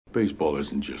Baseball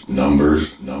isn't just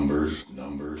numbers, numbers,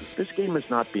 numbers. This game is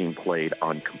not being played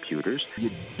on computers.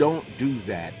 You don't do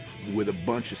that with a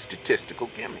bunch of statistical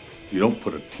gimmicks. You don't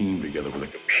put a team together with a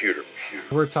computer.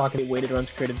 We're talking weighted runs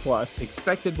created plus,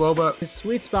 expected WOBA, his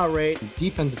sweet spot rate,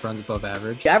 defensive runs above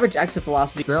average, average exit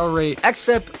velocity, barrel rate,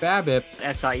 xFIP, BABIP,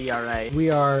 SIERA. We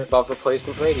are above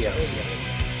replacement radio.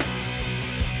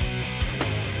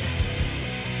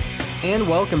 And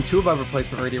welcome to Above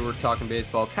Replacement Radio. We're talking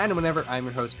baseball kind of whenever. I'm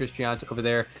your host, Chris Giant. Over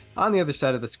there on the other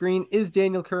side of the screen is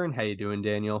Daniel Curran. How you doing,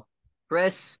 Daniel?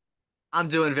 Chris, I'm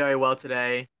doing very well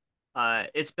today.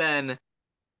 It's been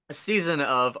a season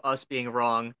of us being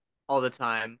wrong all the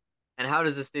time. And how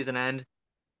does this season end?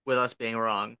 With us being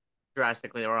wrong,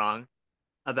 drastically wrong,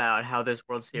 about how this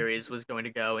World Series was going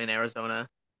to go in Arizona.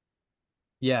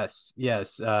 Yes.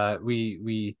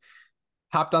 We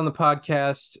hopped on the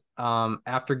podcast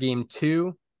after game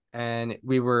 2, and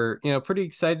we were pretty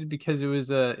excited because it was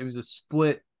a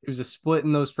split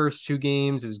in those first 2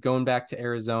 games. It was going back to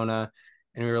Arizona,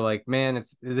 and we were like, man,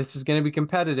 this is going to be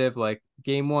competitive. Like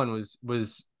game 1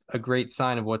 was a great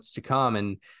sign of what's to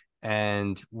come,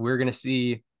 and we're gonna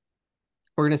see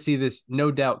this no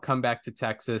doubt come back to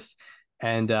Texas.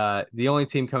 And the only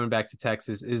team coming back to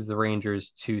Texas is the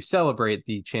Rangers to celebrate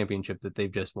the championship that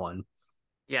they've just won.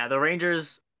 Yeah, the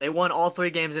Rangers, they won all 3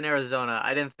 games in Arizona.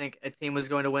 I didn't think a team was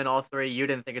going to win all 3. You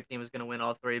didn't think a team was going to win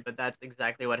all 3, but that's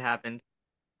exactly what happened.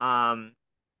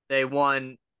 They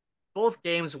won both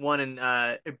games 3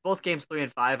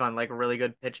 and 5 on like really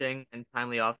good pitching and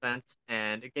timely offense.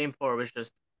 And game 4 was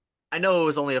just, I know it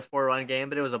was only a 4-run game,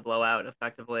 but it was a blowout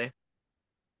effectively.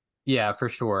 Yeah, for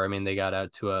sure. I mean, they got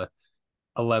out to a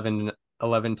 11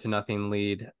 to nothing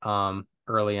lead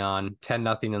early on,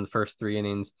 10-0 in the first 3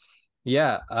 innings.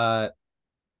 Yeah,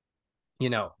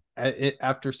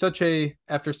 after such a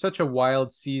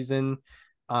wild season,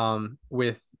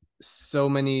 with so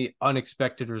many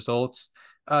unexpected results,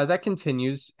 that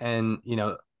continues, and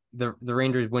the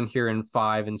Rangers win here in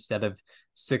 5 instead of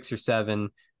 6 or 7,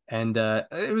 and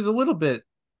it was a little bit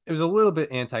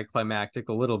anticlimactic,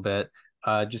 a little bit,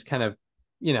 just kind of,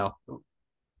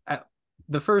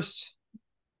 the first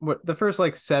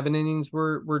like 7 innings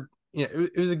were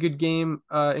it was a good game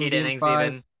in 8 game innings 5,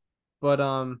 even. but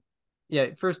yeah,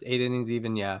 first 8 innings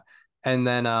even, yeah. And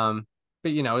then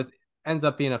but it ends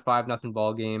up being a 5-0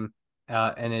 ball game,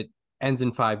 and it ends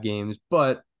in 5 games.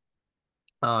 But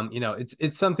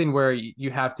it's something where you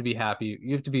have to be happy.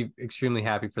 You have to be extremely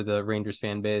happy for the Rangers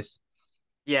fan base.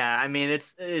 Yeah, I mean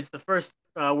it's the first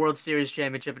World Series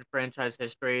championship in franchise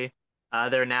history.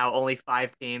 There are now only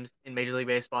 5 teams in Major League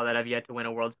Baseball that have yet to win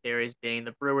a World Series, being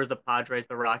the Brewers, the Padres,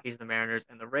 the Rockies, the Mariners,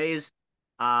 and the Rays.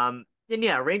 And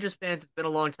yeah, Rangers fans, it's been a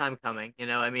long time coming.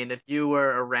 I mean, if you were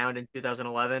around in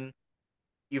 2011,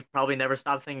 you've probably never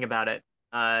stopped thinking about it.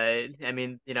 I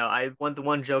mean, the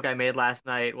one joke I made last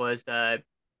night was, for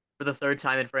the 3rd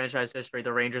time in franchise history,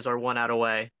 the Rangers are 1 out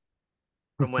away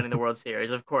from winning the World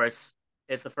Series. Of course,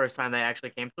 it's the first time they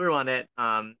actually came through on it.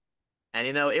 And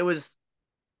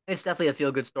it's definitely a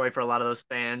feel good story for a lot of those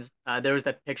fans. There was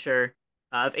that picture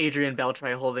of Adrian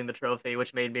Beltre holding the trophy,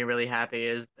 which made me really happy,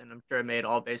 and I'm sure it made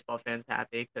all baseball fans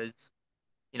happy because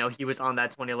he was on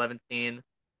that 2011 team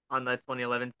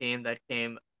that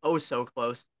came oh so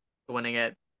close to winning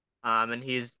it. And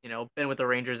he's been with the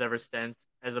Rangers ever since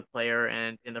as a player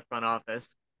and in the front office.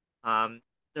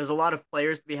 There's a lot of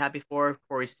players to be happy for.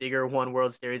 Corey Seager won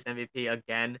World Series MVP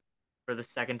again for the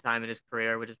 2nd time in his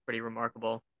career, which is pretty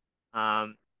remarkable.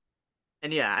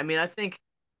 And yeah, I mean, I think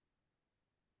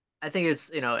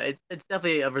it's it's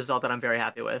definitely a result that I'm very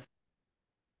happy with.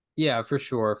 Yeah, for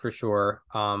sure.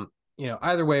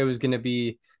 Either way, it was going to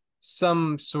be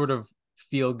some sort of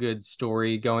feel good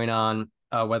story going on,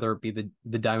 whether it be the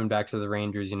Diamondbacks or the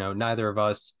Rangers. Neither of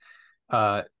us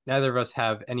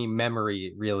have any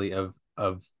memory really of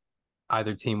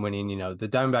either team winning. The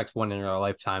Diamondbacks won in our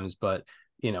lifetimes, but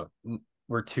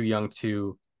we're too young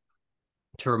to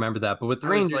remember that. But with the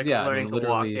Rangers, like yeah, learning to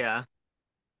walk, yeah.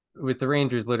 With the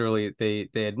Rangers, literally, they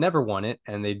had never won it,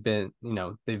 and they've been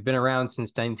around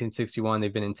since 1961.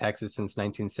 They've been in Texas since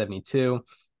 1972.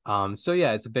 So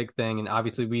yeah, it's a big thing, and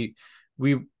obviously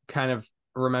we kind of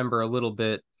remember a little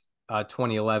bit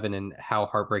 2011 and how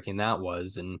heartbreaking that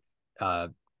was, and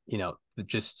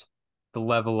just the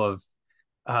level of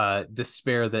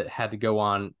despair that had to go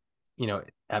on,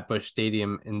 at Busch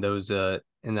Stadium in those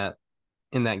in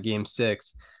that game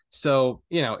 6. So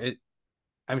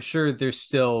I'm sure there's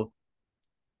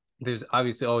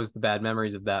obviously always the bad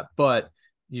memories of that, but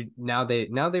now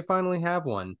they finally have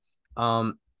one.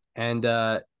 And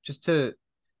just to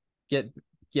get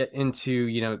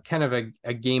into kind of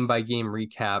a game by game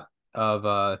recap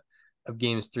of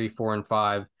games 3, 4, and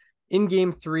 5. In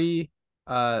game 3,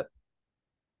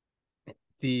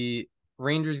 the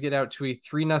Rangers get out to a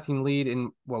 3-0 lead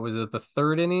in what was it, the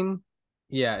third inning?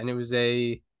 Yeah, and it was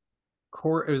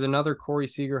another Corey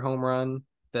Seager home run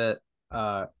that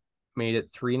made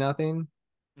it 3-0.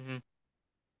 Mm-hmm.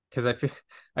 Because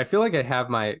I feel like I have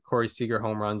my Corey Seager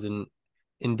home runs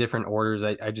in different orders.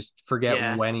 I just forget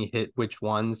Yeah. when he hit which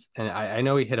ones, and I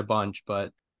know he hit a bunch,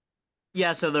 but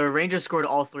Yeah, so the Rangers scored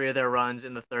all three of their runs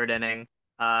in the third inning,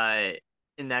 uh,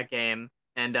 in that game,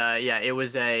 and yeah, it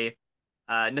was a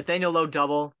Nathaniel Lowe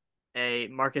double, a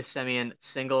Marcus Semien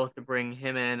single to bring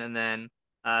him in, and then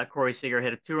Corey Seager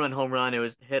hit a 2-run home run. It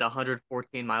was hit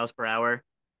 114 miles per hour.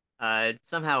 It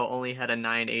somehow only had a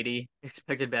 980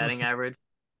 expected batting average,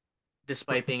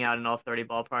 despite being out in all 30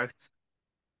 ballparks.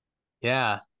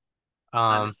 yeah.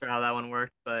 Not Um, sure how that one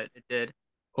worked, but it did.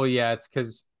 well, yeah, it's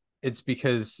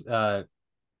because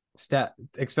stat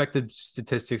expected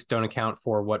statistics don't account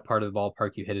for what part of the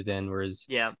ballpark you hit it in, whereas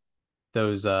Yeah,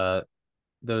 those uh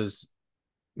those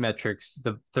metrics,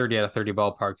 the 30 out of 30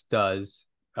 ballparks does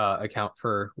account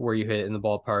for where you hit it in the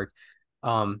ballpark.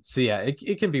 So yeah,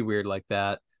 it can be weird like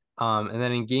that. And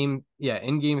then in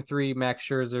game 3, Max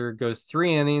Scherzer goes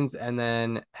 3 innings and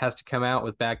then has to come out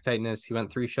with back tightness. He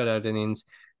went 3 shutout innings,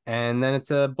 and then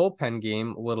it's a bullpen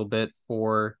game a little bit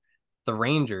for the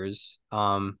Rangers.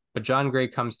 But John Gray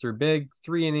comes through big,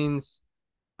 3 innings,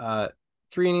 uh,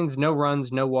 3 innings, no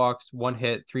runs, no walks, 1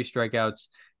 hit, 3 strikeouts,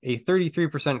 a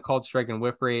 33% called strike and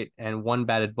whiff rate, and 1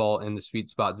 batted ball in the sweet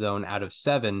spot zone out of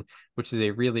 7, which is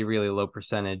a really, really low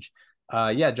percentage.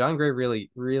 Yeah, John Gray really,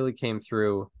 really came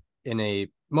through in a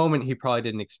moment he probably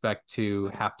didn't expect to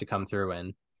have to come through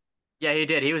in. yeah, he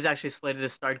did. He was actually slated to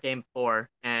start game 4,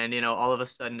 and all of a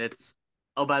sudden it's,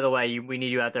 oh, by the way, we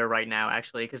need you out there right now,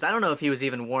 actually, because I don't know if he was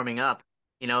even warming up.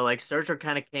 Like Scherzer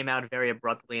kind of came out very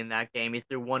abruptly in that game. He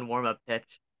threw one warm-up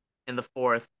pitch in the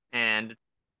fourth, and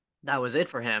that was it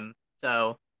for him.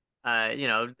 So,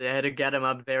 they had to get him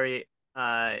up very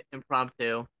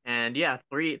impromptu. And yeah,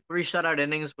 three shutout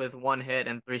innings with 1 hit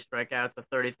and 3 strikeouts, a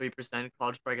 33%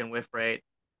 called strike and whiff rate.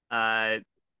 Uh,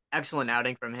 Excellent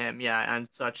outing from him. Yeah,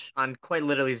 on quite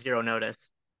literally zero notice.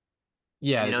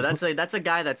 And Yeah, that's a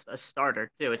guy that's a starter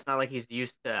too. It's not like he's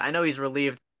used to. I know he's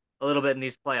relieved a little bit in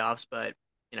these playoffs, but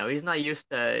he's not used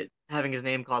to having his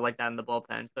name called like that in the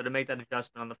bullpen. So to make that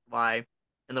adjustment on the fly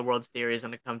in the World Series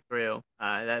and to come through,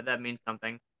 that means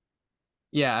something.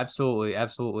 yeah, absolutely,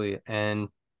 absolutely, and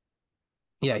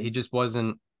yeah, he just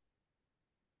wasn't.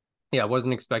 Yeah,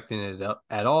 wasn't expecting it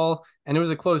at all, and it was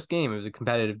a close game. It was a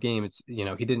competitive game. He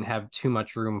didn't have too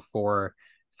much room for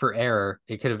error.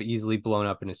 It could have easily blown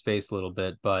up in his face a little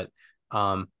bit, but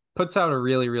puts out a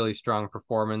really, really strong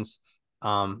performance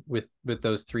with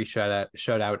those 3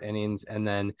 shutout innings, and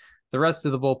then the rest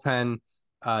of the bullpen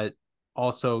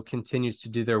also continues to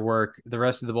do their work. The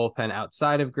rest of the bullpen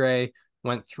outside of Gray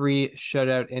went 3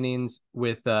 shutout innings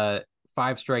with 5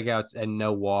 strikeouts and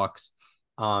no walks.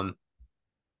 Um,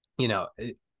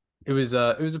 it was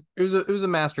a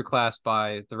master class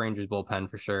by the Rangers bullpen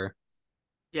for sure.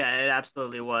 Yeah, it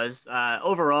absolutely was.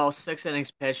 Overall, 6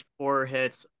 innings pitched, 4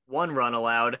 hits, 1 run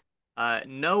allowed,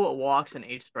 no walks and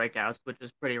 8 strikeouts, which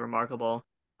was pretty remarkable.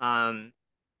 Um,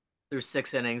 Through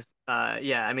 6 innings.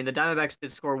 Yeah, I mean the Diamondbacks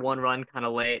did score 1 run kind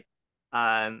of late.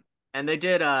 And they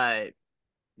did.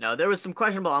 No, there was some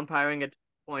questionable umpiring at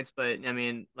points, but I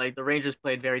mean, like the Rangers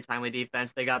played very timely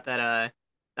defense. They got that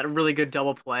really good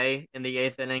double play in the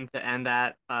eighth inning to end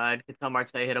that. Ketel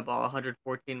Marte hit a ball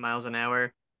 114 miles an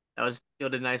hour. That was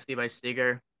fielded nicely by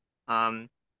Seager. Um,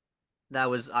 that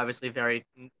was obviously very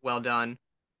well done.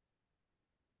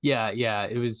 Yeah,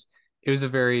 it was a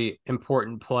very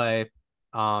important play.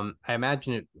 I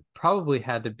imagine it probably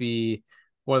had to be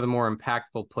one of the more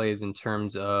impactful plays in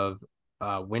terms of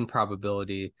win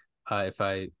probability. If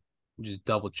I just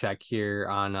double check here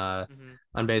Hmm.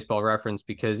 on Baseball Reference,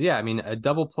 because yeah, I mean a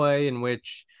double play in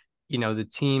which the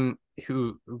team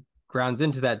who grounds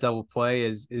into that double play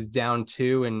is down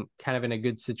 2 and kind of in a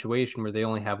good situation where they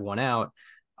only have one out.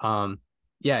 Um,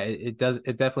 yeah, it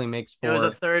definitely makes It was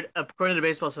the for. third, according to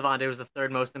Baseball Savant, it was the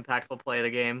third most impactful play of the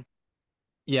game.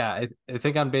 Yeah, I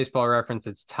think on Baseball Reference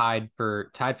it's tied for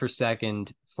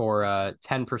second for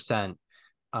 10%.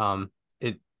 Um,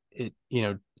 it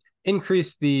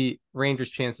increased the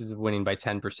Rangers' chances of winning by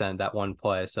 10%, that one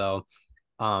play. So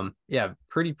yeah,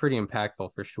 pretty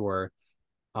impactful for sure.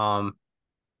 Um,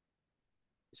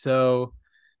 so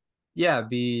yeah,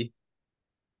 the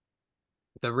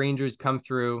Rangers come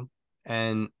through,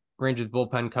 and Rangers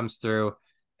bullpen comes through,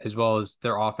 as well as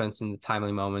their offense in the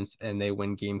timely moments, and they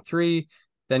win game 3.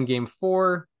 Then game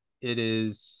 4, it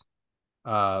is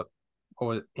uh what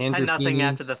was it? 10-0 Androfini.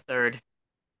 after the third.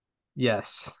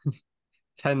 Yes.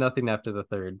 10-0 after the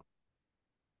third.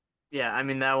 Yeah, I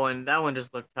mean that one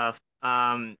just looked tough.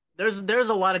 There's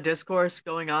a lot of discourse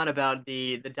going on about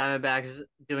the Diamondbacks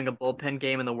doing a bullpen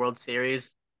game in the World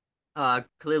Series.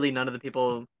 Clearly none of the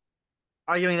people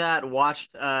arguing that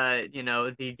watched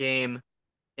the game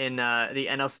in the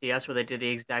NLCS where they did the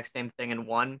exact same thing and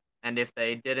won. And if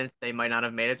they didn't, they might not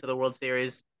have made it to the World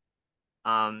Series.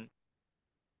 Um,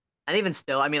 and even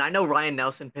still, I mean, I know Ryan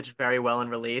Nelson pitched very well in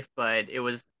relief, but it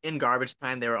was in garbage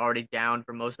time. They were already down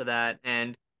for most of that.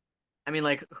 And I mean,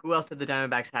 like, who else did the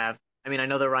Diamondbacks have? I mean, I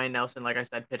know that Ryan Nelson, like I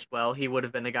said, pitched well. He would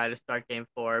have been the guy to start game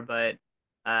four, but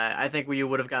I think you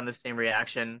would have gotten the same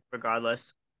reaction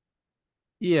regardless.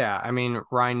 Yeah, I mean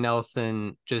Ryan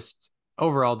Nelson just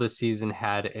overall this season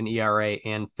had an ERA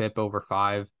and FIP over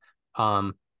 5.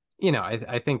 Um,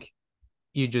 I think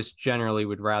you just generally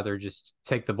would rather just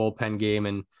take the bullpen game.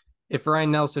 And if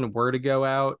Ryan Nelson were to go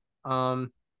out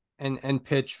and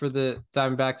pitch for the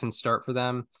Diamondbacks and start for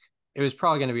them, it was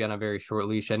probably going to be on a very short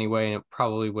leash anyway, and it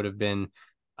probably would have been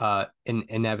an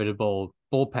inevitable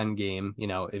bullpen game,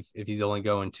 if he's only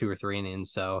going 2 or 3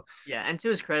 innings. So Yeah, and to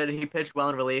his credit, he pitched well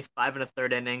in relief, 5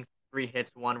 1/3 innings, 3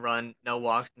 hits, 1 run, no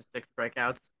walks, and 6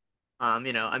 strikeouts. I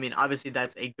mean, obviously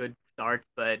that's a good start,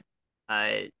 but uh,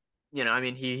 I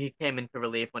mean, he came into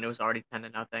relief when it was already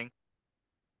 10-0.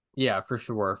 yeah, for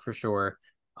sure, for sure.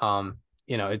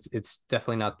 It's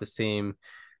definitely not the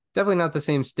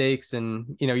same stakes,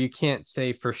 and you can't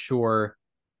say for sure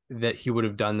that he would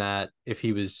have done that if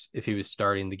he was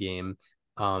starting the game.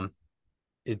 Um,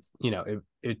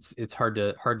 it's hard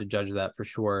to judge that for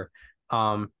sure.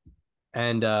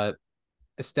 And A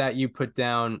stat you put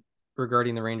down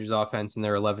regarding the Rangers offense and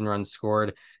their 11 runs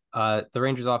scored. The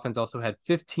Rangers offense also had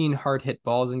 15 hard hit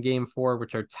balls in game 4,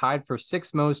 which are tied for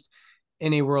sixth most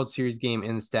in a World Series game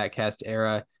in the StatCast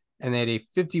era. And they had a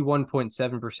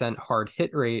 51.7% hard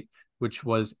hit rate, which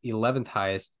was 11th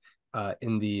highest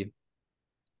in the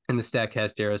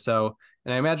StatCast era. So,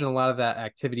 and I imagine a lot of that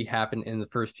activity happened in the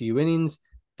first few innings.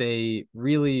 They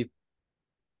really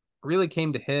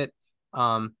came to hit.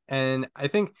 And I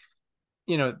think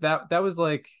that was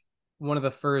like one of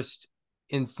the first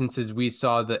instances we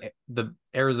saw the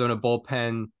Arizona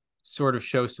bullpen sort of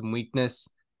show some weakness.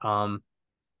 Um,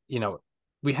 you know,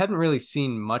 we hadn't really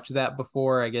seen much of that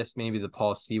before. I guess maybe the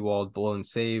Paul Sewald blown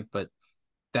save, but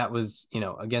that was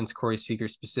against Corey Seager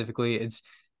specifically.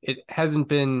 It hasn't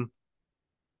been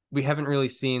we haven't really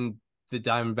seen the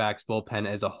Diamondbacks bullpen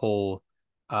as a whole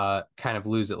kind of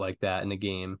lose it like that in a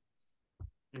game.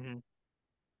 Hmm.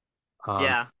 Um,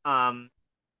 Yeah.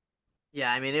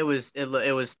 Yeah. I mean, it was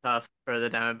tough for the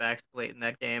Diamondbacks late in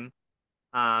that game.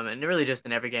 And really just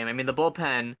in every game. I mean, the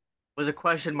bullpen was a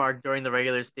question mark during the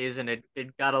regular season. It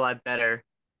got a lot better,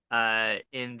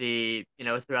 in the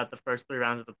throughout the first 3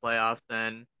 rounds of the playoffs,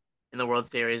 and in the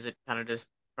World Series, it kind of just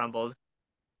crumbled.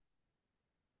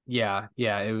 yeah,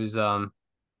 it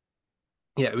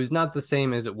was not the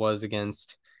same as it was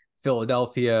against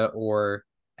Philadelphia or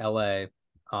LA.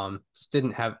 Just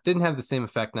didn't have the same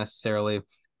effect necessarily.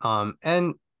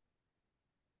 And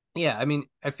yeah, I mean,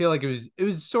 I feel like it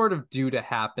was sort of due to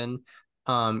happen.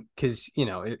 Because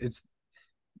it's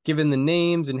given the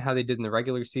names and how they did in the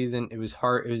regular season, it was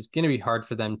hard. It was going to be hard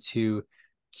for them to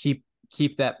keep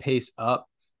that pace up,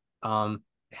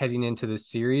 heading into this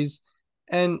series.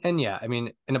 And yeah, I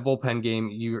mean, in a bullpen game,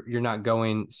 you're not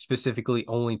going specifically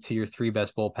only to your 3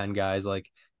 best bullpen guys, like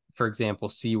for example,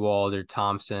 Sewald or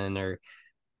Thompson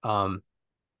um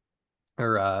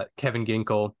or Kevin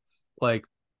Ginkel. Like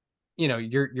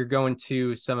you're going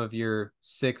to some of your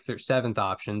 6th or 7th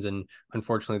options, and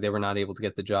unfortunately they were not able to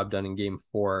get the job done in game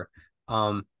 4.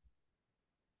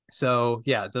 So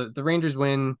yeah, the Rangers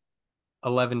win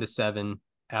 11-7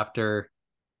 after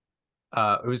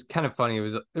it was kind of funny. There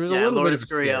was a Yeah, little bit of a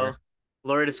scare.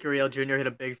 Lourdes Gurriel Jr. hit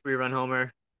a big 3-run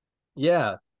homer.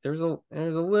 Yeah, there was a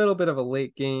little bit of a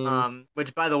late game.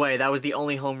 Which by the way, that was the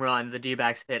only home run the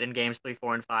D-backs hit in games 3,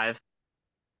 4, and 5.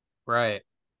 Right,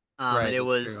 And right, it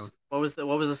that's true. was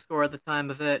what was the score at the time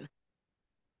of it?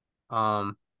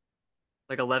 Um,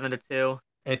 Like 11-2.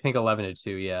 I think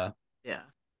 11-2, yeah. Yeah,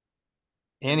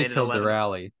 he And he made it killed the 11.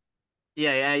 rally.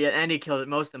 Yeah, yeah, yeah, and he killed it.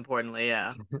 Most importantly,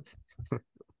 yeah,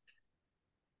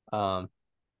 Um,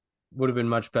 would have been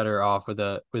much better off with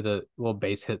a little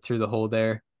base hit through the hole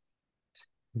there.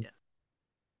 yeah.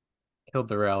 Killed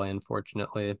the rally,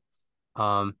 unfortunately.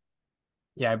 Um,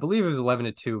 yeah, I believe it was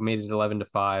 11-2, made it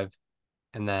 11-5,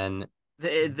 and then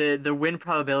The win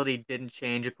probability didn't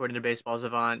change according to Baseball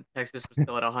Savant. Texas was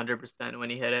still at 100% when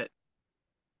he hit it.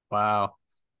 wow.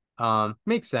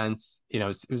 Makes sense. It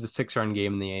was a 6-run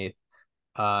game in the eighth.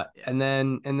 And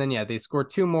then yeah, they scored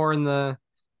two more in the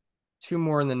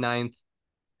ninth,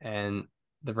 and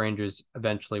the Rangers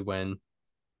eventually win.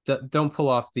 Don't pull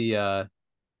off the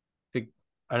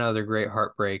another great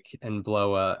heartbreak and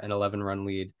blow an 11-run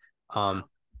lead.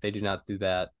 They do not do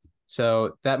that.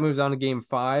 So that moves on to game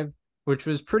five, which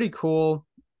was pretty cool.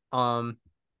 Um,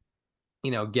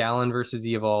 Gallon versus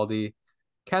Eovaldi,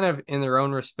 kind of in their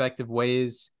own respective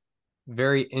ways,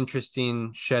 very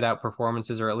interesting shutout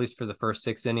performances, or at least for the first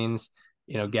 6 innings.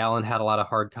 Gallon had a lot of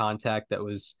hard contact that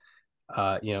was,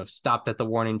 stopped at the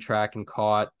warning track and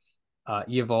caught.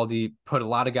 Eovaldi put a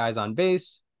lot of guys on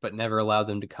base, but never allowed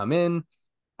them to come in.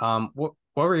 What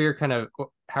were your kind of,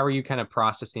 how are you kind of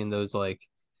processing those, like,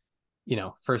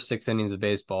 first 6 innings of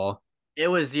baseball? It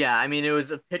was, yeah. I mean, it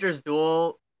was a pitcher's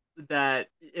duel that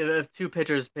of two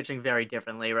pitchers pitching very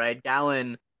differently, right?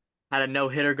 Gallon had a no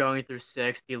hitter going through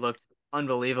sixth. He looked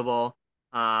unbelievable.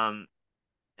 Um,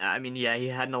 I mean, yeah, he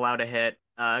hadn't allowed a hit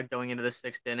going into the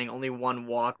sixth inning. Only one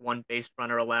walk, one base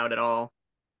runner allowed at all.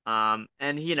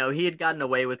 And he had gotten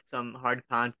away with some hard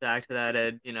contact that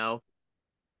had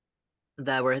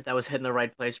that was hitting the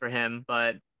right place for him,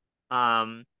 but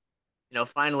um,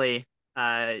 finally,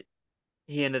 uh,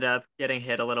 he ended up getting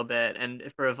hit a little bit.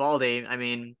 And for Evaldi, I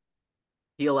mean,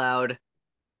 he allowed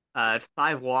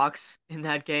 5 walks in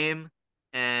that game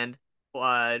and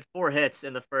 4 hits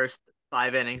in the first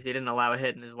 5 innings. He didn't allow a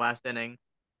hit in his last inning.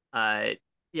 Uh,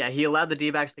 yeah, he allowed the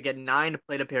D-backs to get 9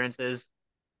 plate appearances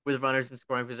with runners in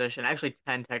scoring position. Actually,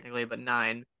 10 technically, but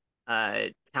 9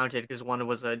 counted because one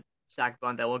was a sac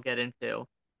bunt that we'll get into.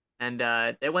 And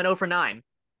they went 0 for 9.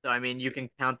 So, I mean, you can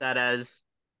count that as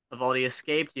Evaldi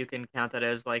escaped. You can count that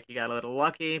as like you got a little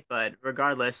lucky. But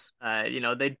regardless,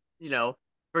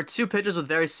 for two pitchers with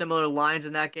very similar lines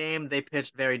in that game, they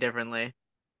pitched very differently.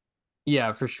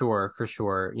 Yeah, for sure, for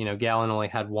sure. Gallon only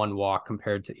had one walk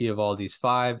compared to Eovaldi's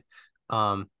 5.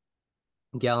 Um,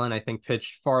 Gallon, I think,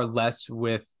 pitched far less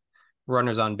with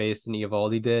runners on base than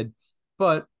Eovaldi did,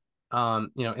 but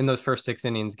in those first 6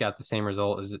 innings, got the same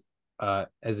result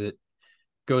as it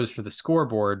goes for the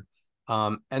scoreboard.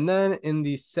 And then in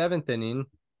the seventh inning,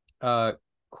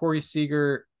 Corey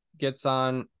Seager gets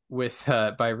on with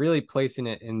by really placing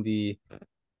it in the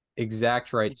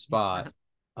exact right spot.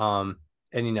 And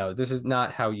this is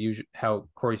not how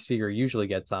Corey Seager usually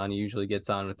gets on. He usually gets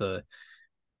on with a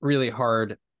really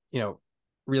hard,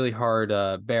 really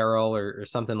hard barrel or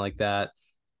something like that.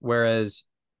 Whereas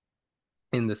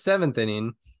in the seventh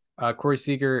inning, Corey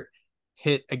Seager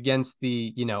hit against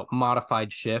the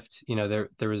modified shift. There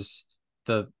was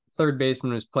the third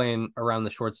baseman was playing around the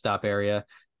shortstop area.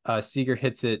 Seager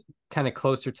hits it kind of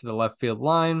closer to the left field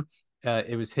line.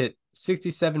 It was hit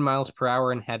 67 miles per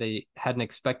hour and had an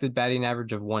expected batting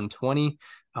average of 120.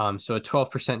 So a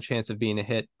 12% chance of being a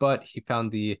hit, but he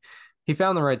found the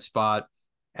right spot.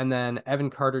 And then Evan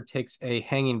Carter takes a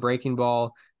hanging breaking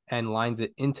ball and lines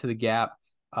it into the gap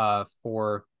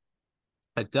for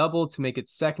a double to make it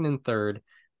second and third.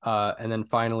 And then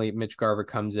finally, Mitch Garver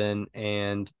comes in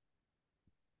and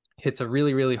hits a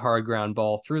really, really hard ground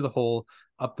ball through the hole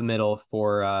up the middle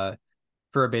for a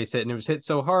base hit. And it was hit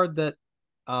so hard that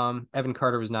Evan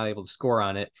Carter was not able to score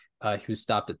on it. He was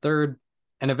stopped at third.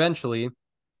 And eventually,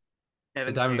 the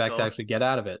Evan Diamondbacks Ginkel. actually get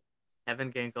out of it.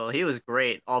 Evan Ginkel. He was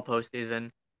great all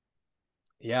postseason.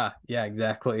 Yeah,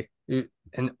 exactly.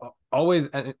 And always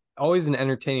an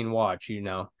entertaining watch.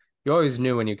 You always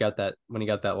knew when you got that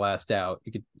last out.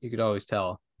 You could always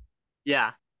tell.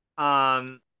 Yeah.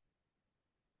 Um,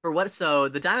 so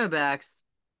the Diamondbacks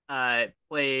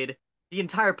played the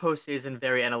entire postseason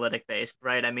very analytic based,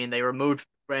 right? I mean, they removed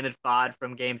Brandon Pfaadt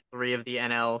from game 3 of the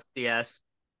NLCS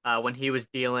when he was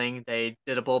dealing. They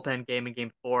did a bullpen game in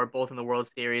game 4, both in the World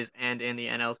Series and in the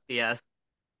NLCS,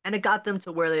 and it got them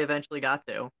to where they eventually got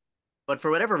to. But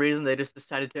for whatever reason, they just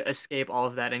decided to escape all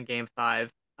of that in game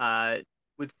 5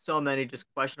 with so many just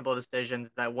questionable decisions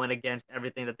that went against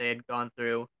everything that they had gone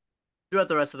through throughout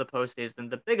the rest of the postseason.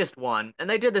 The biggest one, and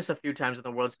they did this a few times in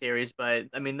the World Series, but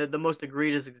I mean, the most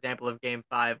egregious example of Game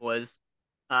 5 was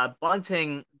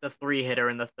bunting the 3-hitter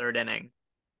in the third inning,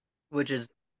 which is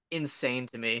insane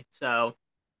to me. So,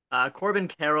 Corbin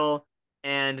Carroll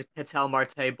and Ketel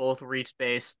Marte both reached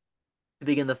base to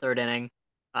begin the third inning.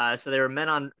 So they were men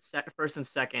on first and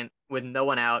second with no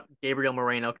one out. Gabriel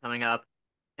Moreno coming up.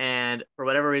 And for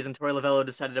whatever reason, Torey Lovello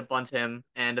decided to bunt him,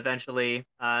 and eventually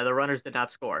the runners did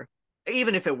not score.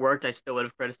 Even if it worked, I still would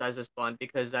have criticized this bunt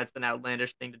because that's an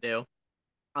outlandish thing to do.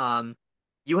 Um,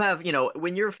 you have,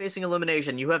 when you're facing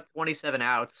elimination, you have 27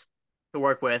 outs to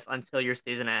work with until your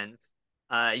season ends.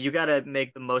 You got to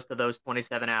make the most of those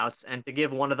 27 outs, and to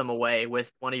give one of them away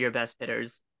with one of your best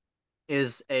hitters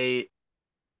is a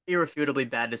irrefutably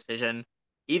bad decision.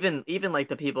 Even like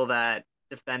the people that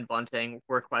defend bunting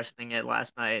were questioning it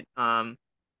last night.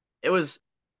 It was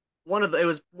one of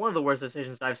the worst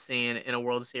decisions I've seen in a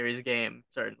World Series game,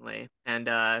 certainly. And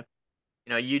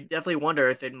you definitely wonder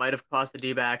if it might have cost the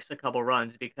D-backs a couple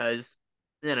runs because,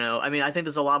 I mean, I think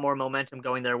there's a lot more momentum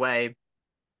going their way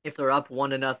if they're up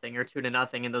 1-0 or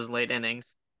 2-0 in those late innings.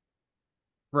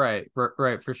 Right,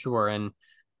 for sure. And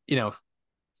you know,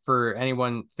 for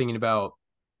anyone thinking about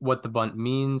what the bunt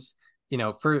means,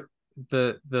 for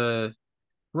the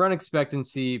run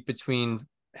expectancy between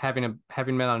having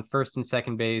men on first and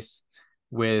second base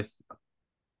with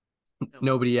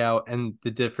nobody out, and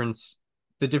the difference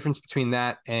between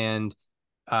that and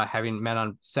having men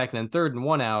on second and third and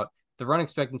one out, the run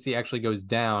expectancy actually goes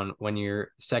down when you're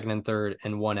second and third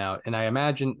and one out. And I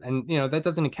imagine, and that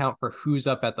doesn't account for who's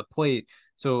up at the plate.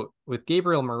 So with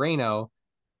Gabriel Moreno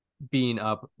being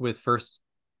up with first,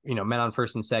 men on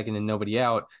first and second and nobody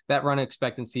out, that run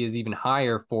expectancy is even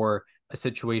higher for a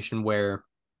situation where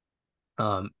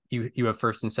you have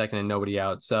first and second and nobody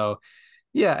out. So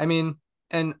yeah, I mean,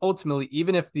 and ultimately,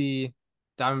 even if the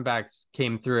Diamondbacks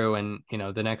came through and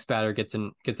the next batter gets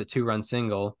a 2-run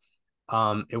single,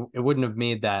 it wouldn't have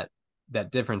made that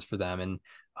difference for them.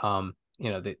 And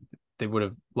they would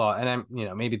have lost. And I'm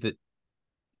maybe that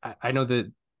I know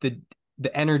that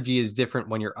the energy is different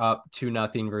when you're up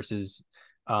 2-0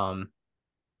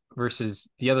 versus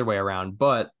the other way around,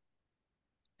 but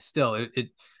still it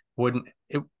wouldn't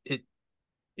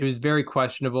it was very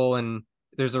questionable. And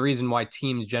there's a reason why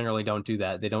teams generally don't do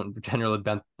that. They don't generally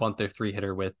bunt their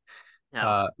 3-hitter with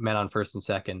Now, men on first and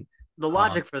second. the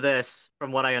logic for this,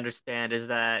 from what I understand, is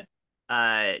that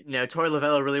Torey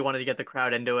Lovullo really wanted to get the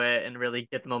crowd into it and really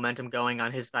get the momentum going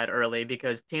on his side early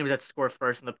because teams that score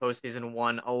first in the postseason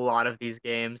won a lot of these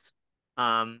games.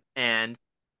 And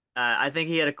I think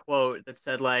he had a quote that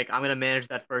said like, "I'm gonna manage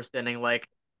that first inning like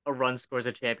a run scores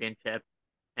a championship."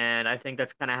 And I think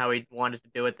that's kind of how he wanted to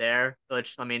do it there.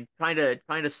 Which I mean, trying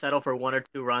to settle for 1 or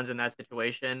 2 runs in that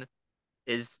situation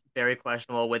is very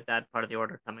questionable with that part of the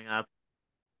order coming up.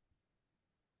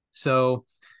 So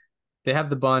they have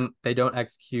the bunt. They don't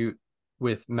execute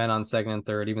with men on second and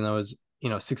third, even though it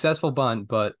was successful bunt,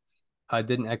 but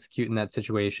didn't execute in that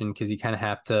situation because you kind of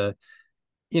have to,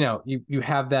 you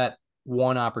have that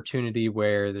one opportunity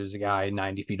where there's a guy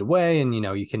 90 feet away, and you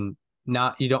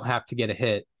don't have to get a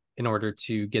hit in order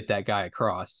to get that guy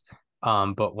across.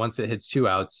 But once it hits 2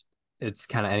 outs, it's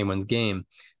kind of anyone's game.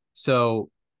 So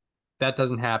that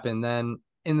doesn't happen. Then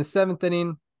in the seventh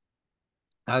inning,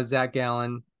 Zach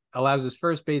Gallen allows his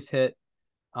first base hit.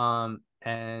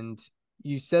 And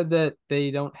you said that they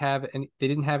didn't have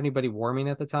anybody warming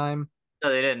at the time.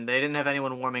 No, they didn't. They didn't have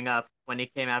anyone warming up when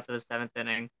he came out for the seventh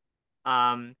inning.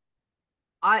 Um,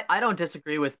 I don't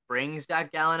disagree with bringing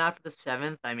Zach Gallen after the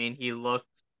seventh. I mean, he looked,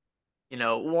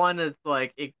 one, it's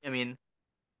like, I mean,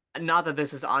 not that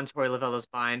this is on Torey Lovullo's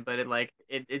mind, but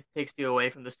it takes you away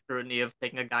from the scrutiny of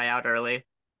taking a guy out early,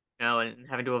 and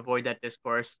having to avoid that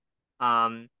discourse.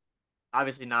 Um,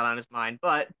 Obviously not on his mind,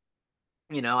 but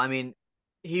I mean,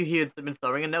 he had been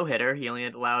throwing a no hitter. He only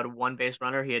had allowed one base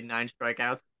runner. He had 9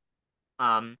 strikeouts.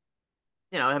 Um,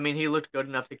 I mean, he looked good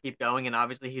enough to keep going, and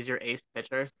obviously he's your ace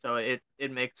pitcher, so it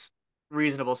makes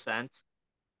reasonable sense.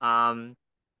 Um,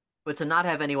 but to not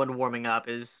have anyone warming up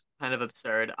is kind of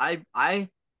absurd. I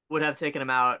would have taken him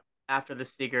out after the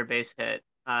Seager base hit.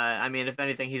 I mean, if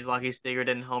anything, he's lucky Seager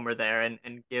didn't homer there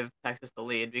and give Texas the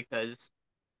lead because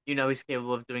he's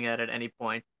capable of doing that at any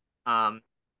point. Um,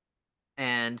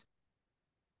 and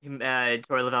Torey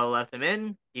Lovullo left him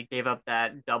in. He gave up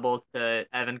that double to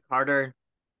Evan Carter,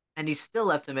 and he still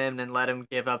left him in and let him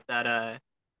give up that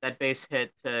base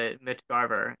hit to Mitch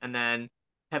Garver. And then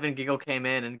Kevin Giggle came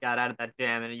in and got out of that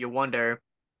jam, and you wonder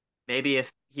maybe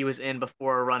if he was in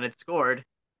before a run had scored,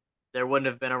 there wouldn't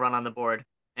have been a run on the board.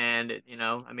 And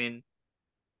I mean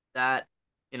that.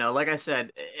 Like I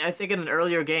said, I think in an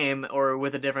earlier game or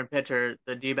with a different pitcher,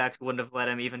 the D-backs wouldn't have let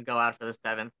him even go out for the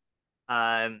seventh.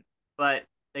 But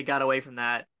they got away from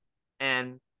that.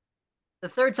 And the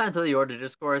third time through the order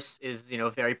discourse is,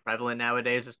 very prevalent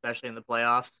nowadays, especially in the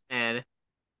playoffs. And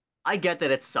I get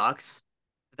that it sucks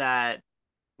that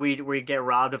we get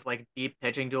robbed of like deep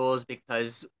pitching duels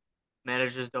because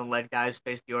managers don't let guys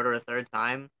face the order a third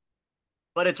time.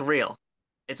 But it's real.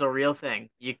 It's a real thing.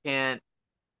 You can't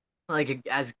like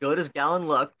as good as Gallen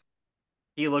looked,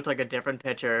 he looked like a different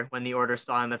pitcher when the order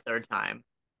saw him a third time.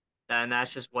 And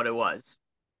that's just what it was.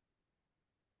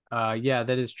 Yeah,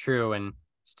 that is true. And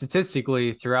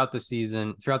statistically throughout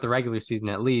the regular season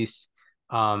at least,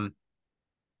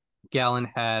 Gallon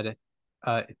had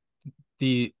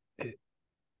the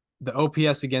the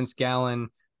OPS against Gallon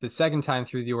the second time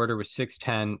through the order was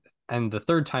 610, and the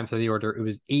third time through the order it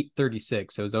was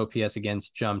 836. So his OPS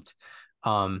against jumped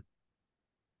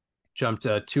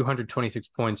 226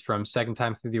 points from second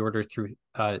time through the order through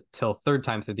till third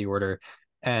time through the order,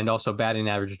 and also batting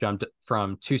average jumped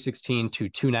from 216 to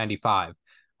 295.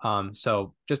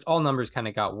 So just all numbers kind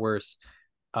of got worse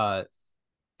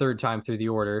third time through the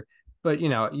order. But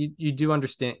you do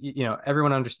understand,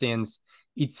 everyone understands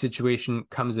each situation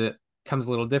comes a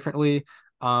little differently.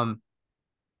 I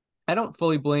don't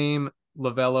fully blame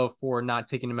Lovello for not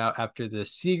taking him out after the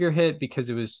Seager hit, because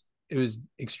it was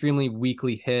extremely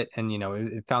weakly hit, and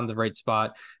it found the right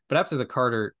spot. But after the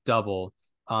Carter double,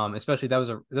 especially that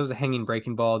was a hanging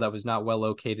breaking ball that was not well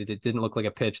located. It didn't look like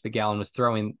a pitch the Gallon was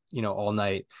throwing all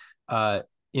night.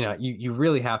 You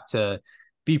really have to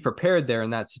be prepared there in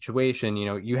that situation.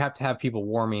 You have to have people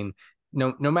warming.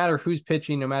 No matter who's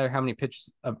pitching, no matter how many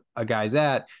pitches a guy's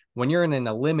at, when you're in an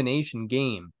elimination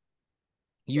game,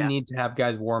 you need to have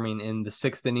guys warming in the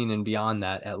sixth inning and beyond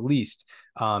that, at least.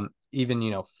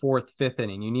 Even fourth, fifth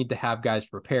inning, you need to have guys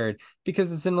prepared, because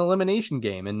it's an elimination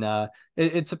game. And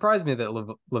it surprised me that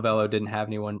Lovello didn't have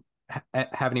anyone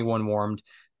warmed,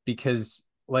 because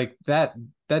like that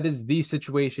is the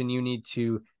situation. You need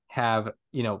to have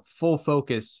full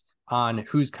focus on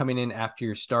who's coming in after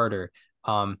your starter.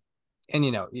 And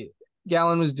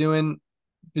Gallon was doing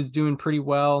pretty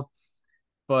well,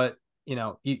 but you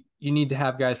need to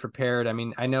have guys prepared. I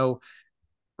mean, I know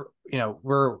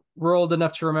we're old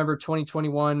enough to remember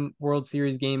 2021 World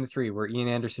Series Game 3, where Ian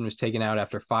Anderson was taken out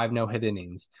after 5 no-hit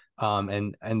innings,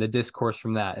 and the discourse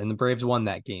from that, and the Braves won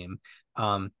that game.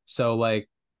 So like,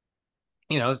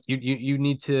 you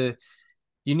need to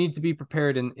be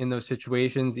prepared in those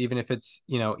situations, even if it's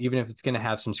going to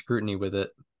have some scrutiny with it.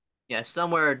 Yeah,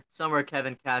 somewhere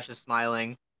Kevin Cash is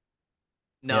smiling,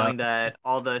 knowing that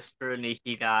all the scrutiny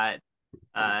he got,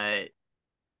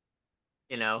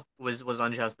 was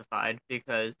unjustified,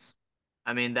 because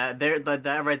I mean that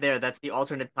right there, that's the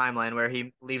alternate timeline where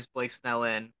he leaves Blake Snell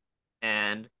in,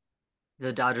 and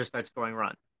the Dodgers start scoring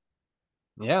runs.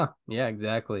 Yeah,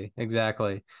 exactly.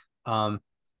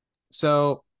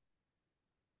 So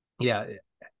yeah,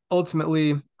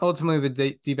 ultimately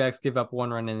the D-backs give up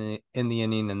 1 run in the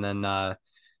inning, and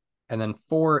then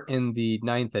 4 in the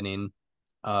ninth inning,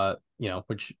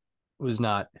 which was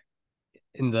not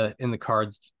in the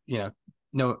cards.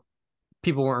 No,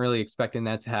 people weren't really expecting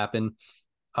that to happen.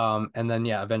 And then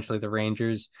eventually the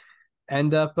Rangers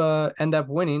end up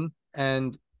winning.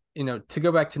 And to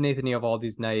go back to Nathan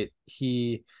Eovaldi's night,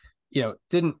 he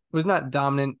was not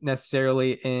dominant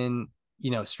necessarily in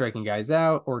striking guys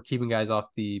out or keeping guys off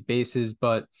the bases,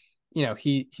 but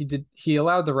he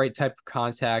allowed the right type of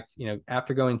contact.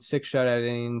 After going 6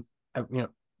 shutout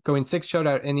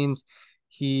innings,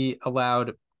 he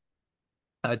allowed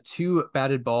 2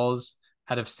 batted balls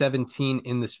out of 17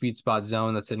 in the sweet spot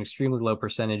zone. That's an extremely low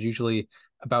percentage. Usually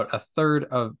about a third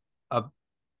of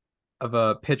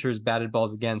a pitcher's batted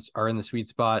balls against are in the sweet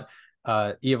spot.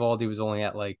 Eovaldi was only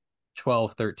at like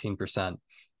 12-13%.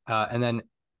 And then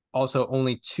also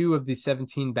only 2 of the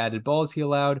 17 batted balls he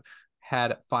allowed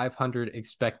had 500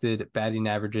 expected batting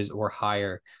averages or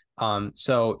higher.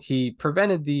 So he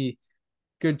prevented the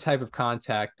good type of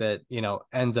contact that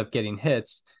ends up getting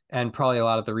hits, and probably a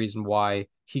lot of the reason why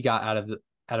he got out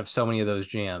of so many of those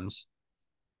jams.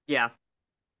 Yeah,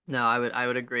 no, I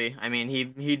would agree. I mean,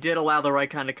 he did allow the right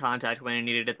kind of contact when he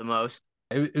needed it the most.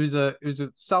 It was a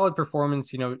solid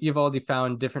performance. Eovaldi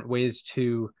found different ways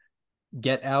to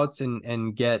get outs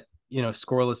and get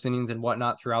scoreless innings and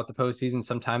whatnot throughout the postseason.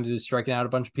 Sometimes it was striking out a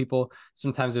bunch of people.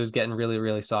 Sometimes it was getting really,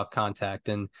 really soft contact.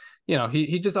 And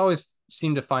he just always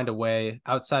seemed to find a way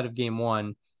outside of game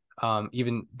 1.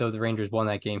 Even though the Rangers won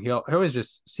that game, he always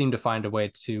just seemed to find a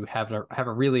way to have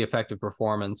a really effective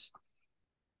performance.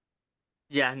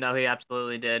 Yeah, no, he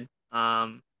absolutely did.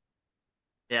 Yeah.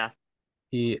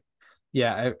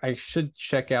 I should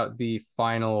check out the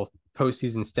final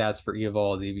postseason stats for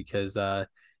Eovaldi, because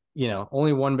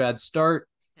only 1 bad start.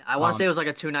 I want to say it was like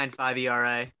a 2.95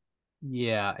 ERA.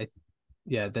 Yeah,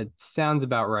 that sounds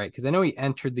about right, because I know he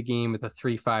entered the game with a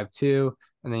 3.52,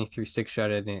 and then he threw 6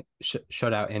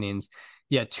 shutout innings.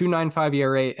 Yeah, 2.95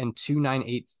 ERA and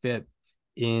 2.98 FIP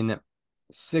in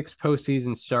 6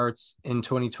 postseason starts in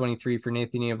 2023 for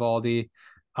Nathan Eovaldi.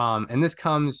 And this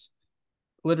comes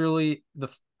literally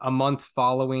a month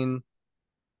following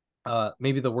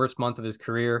maybe the worst month of his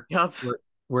career. Yep.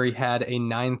 Where he had a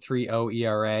 9.30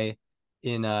 ERA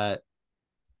in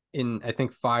in I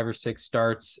think 5 or 6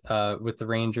 starts with the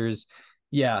Rangers.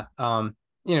 Yeah,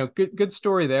 good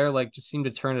story there. Like just seemed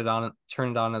to turn it on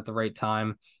at the right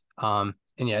time. And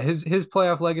yeah, his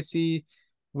playoff legacy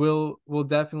will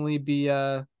definitely be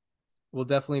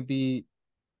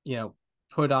you know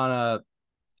put on a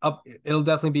up. It'll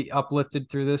definitely be uplifted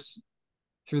through this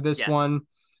Yes. one.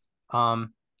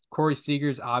 Corey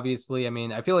Seager's obviously. I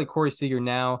mean, I feel like Corey Seager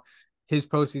now, his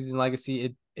postseason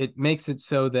legacy, it makes it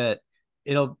so that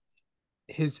it'll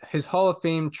his Hall of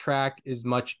Fame track is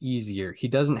much easier. He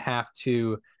doesn't have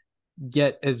to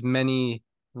get as many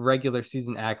regular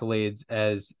season accolades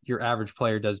as your average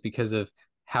player does because of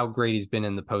how great he's been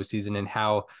in the postseason and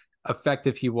how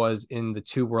effective he was in the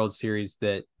 2 World Series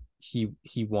that he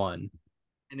won.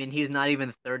 I mean, he's not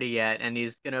even 30 yet, and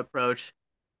he's gonna approach,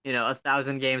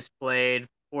 1,000 games played,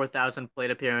 4,000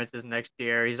 plate appearances next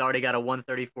year. He's already got a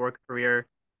 134 career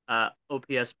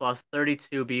OPS plus,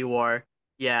 32 BWAR.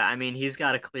 Yeah, I mean, he's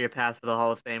got a clear path for the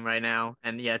Hall of Fame right now,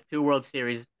 and yeah, 2 World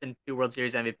Series and 2 World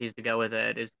Series MVPs to go with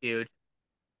it is huge.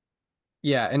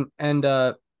 Yeah, and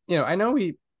I know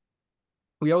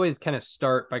we always kind of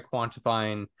start by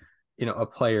quantifying, a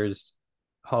player's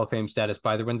Hall of Fame status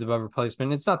by their wins above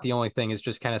replacement. It's not the only thing. It's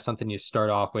just kind of something you start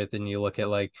off with, and you look at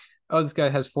like, oh, this guy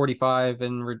has 45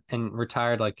 and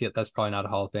retired. Like, yeah, that's probably not a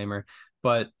Hall of Famer.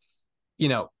 But you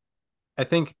know, I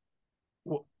think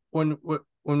when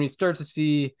we start to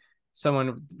see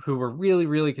someone who we're really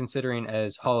really considering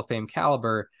as Hall of Fame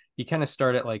caliber, you kind of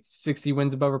start at like 60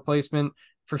 wins above replacement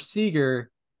for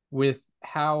Seager with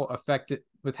how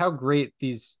great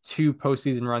these 2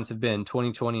 postseason runs have been,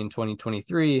 2020 and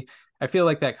 2023. I feel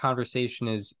like that conversation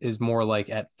is more like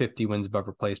at 50 wins above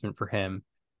replacement for him,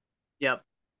 Yep.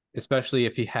 especially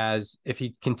if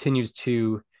he continues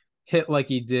to hit like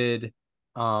he did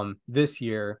this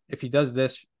year. If he does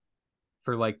this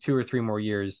for like 2 or 3 more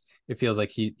years, it feels like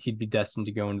he'd be destined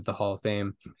to go into the Hall of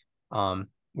Fame. Um,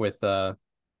 with how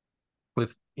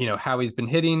he's been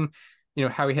hitting,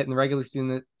 how he hit in the regular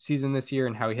season this year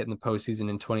and how he hit in the postseason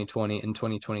in 2020 and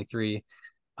 2023.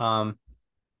 So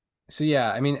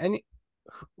yeah, I mean,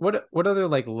 what other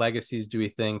like legacies do we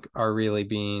think are really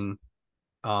being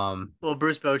Well,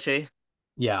 Bruce Bochy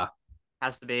yeah,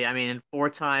 has to be. I mean,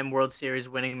 four-time World Series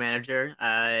winning manager.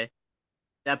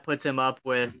 That puts him up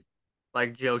with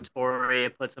like Joe Torre.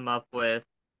 It puts him up with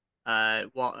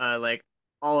like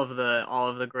all of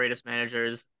the greatest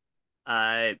managers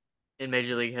uh in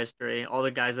Major League history. All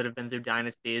the guys that have been through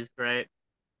dynasties, right?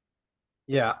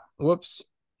 yeah, whoops,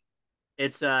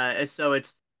 It's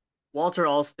Walter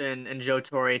Alston and Joe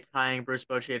Torre tying Bruce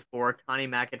Bochy at 4, Connie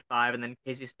Mack at 5, and then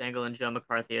Casey Stengel and Joe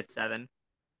McCarthy at 7.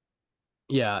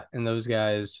 yeah, and those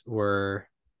guys were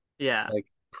Yeah, like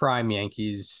prime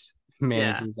Yankees yeah.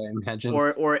 managers, I imagine,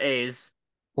 Or A's.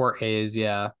 or A's,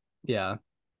 yeah,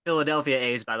 Philadelphia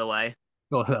A's, by the way.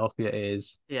 Philadelphia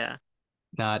A's, Yeah.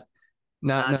 not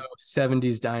not no Not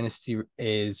 70s dynasty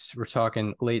A's. We're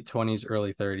talking late 20s,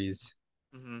 early 30s,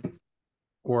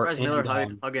 or Surprised Miller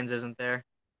Huggins isn't there.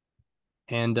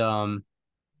 and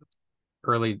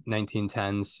early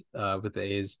 1910s with the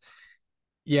A's.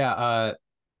 Yeah,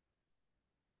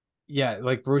 yeah,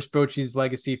 like Bruce Bochy's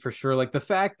legacy for sure. Like the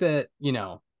fact that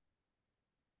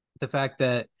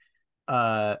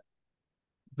uh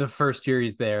the first year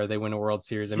he's there, they win a World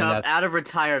Series. I mean, Yup, that's out of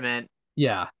retirement.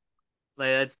 yeah.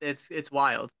 Like it's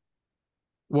wild.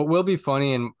 What will be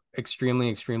funny and extremely,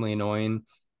 extremely annoying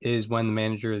is when the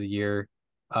manager of the year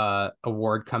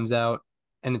award comes out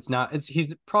and he's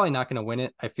probably not gonna win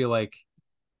it. I feel like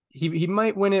he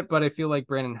might win it, but I feel like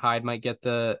Brandon Hyde Brandon might get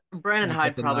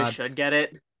Hyde the probably nod, should get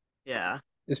it. Yeah.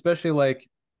 especially like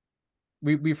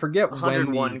we forget when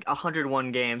 101 these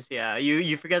 101 games. Yeah.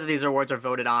 You forget that these awards are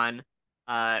voted on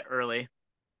early.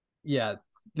 yeah,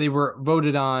 they were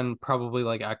voted on probably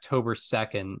like October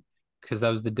 2nd because that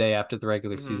was the day after the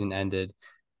regular hmm season ended.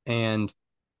 And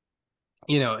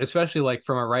especially like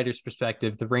from a writer's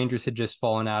perspective, the Rangers had just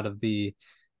fallen out of the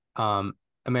um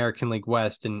American League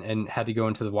West and had to go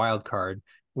into the wild card,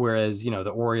 whereas the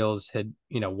Orioles had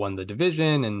won the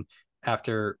division and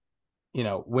after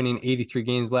winning 83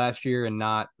 games last year and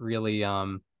not really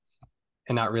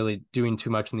doing too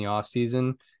much in the off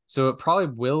season. So it probably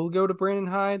will go to Brandon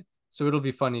Hyde. So it'll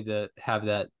be funny to have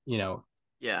that,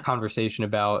 Yeah. conversation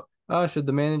about, oh, should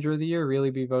the manager of the year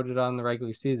really be voted on in the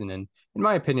regular season? And in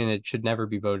my opinion, it should never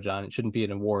be voted on. It shouldn't be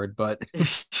an award, but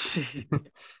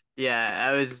Yeah,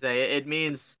 I was say it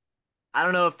means I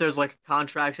don't know if there's like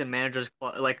contracts and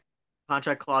like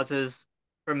contract clauses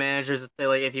for managers that say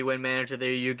like if you win manager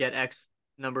there you get X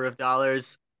number of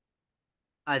dollars.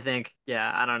 I think,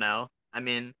 yeah, I don't know. I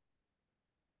mean,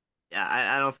 yeah,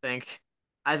 I don't think.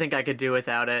 I think I could do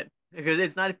without it because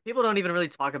it's not. People don't even really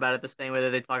talk about it the same way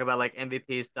that they talk about like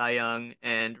MVP, Cy Young,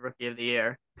 and Rookie of the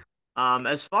Year.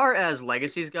 As far as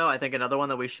legacies go, I think another one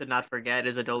that we should not forget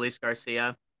is Adolis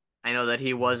Garcia. I know that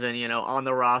he wasn't, on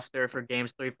the roster for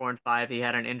games 3, 4, and 5. He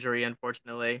had an injury,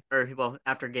 unfortunately, or well,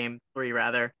 after game 3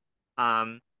 rather.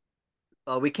 Um,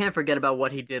 but we can't forget about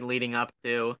what he did leading up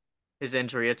to his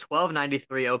injury. A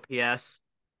 1293 OPS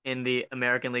in the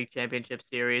American League Championship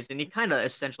Series, and he kind of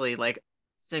essentially like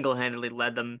single-handedly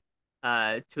led them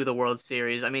to the World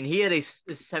Series. I mean, he had a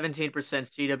 17%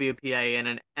 CWPA and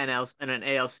an NL and an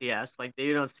ALCS. Like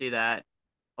you don't see that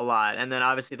a lot. And then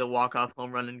obviously the walk-off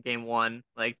home run in game 1.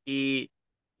 Like he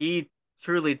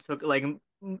truly took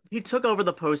he took over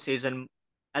the postseason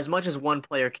as much as one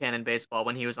player can in baseball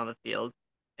when he was on the field.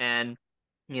 And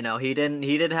he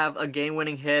did have a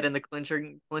game-winning hit in the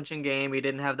clinching game. He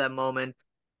didn't have that moment,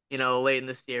 late in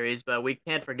the series, but we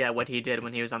can't forget what he did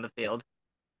when he was on the field.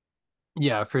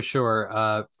 Yeah, for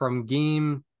sure. From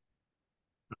game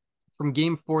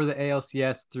 4 of the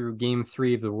ALCS through game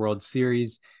 3 of the World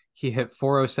Series, he hit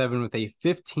 407 with a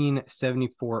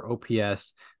 1574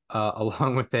 OPS,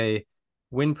 along with a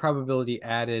win probability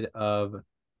added of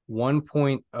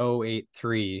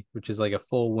 1.083, which is like a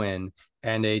full win,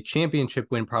 and a championship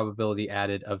win probability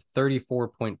added of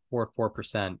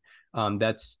 34.44%.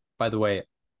 That's, by the way,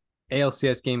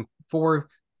 ALCS game 4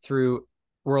 through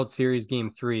World Series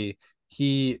game 3.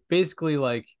 He basically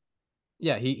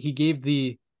yeah, he gave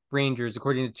the Rangers,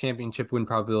 according to championship win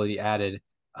probability added,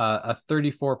 a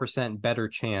 34% better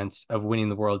chance of winning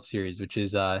the World Series, which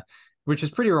is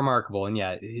pretty remarkable. And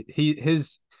yeah,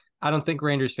 his I don't think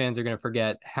Rangers fans are going to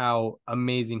forget how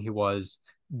amazing he was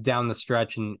down the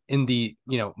stretch and in the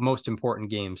most important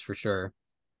games for sure.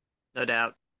 No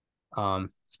doubt.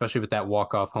 Especially with that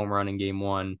walk off home run in game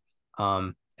 1.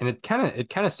 And it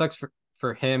kind of sucks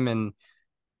for him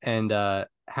and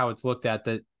how it's looked at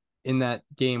that in that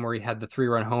game where he had the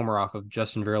 3-run homer off of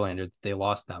Justin Verlander, they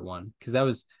lost that one because that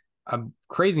was a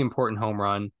crazy important home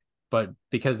run, but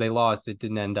because they lost, it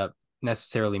didn't end up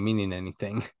necessarily meaning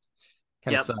anything.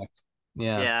 Kind of Yep. sucked.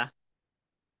 Yeah, Yeah.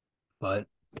 but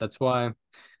that's why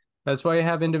you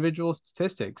have individual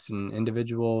statistics and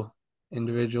individual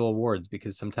awards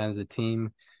because sometimes the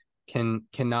team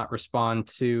cannot respond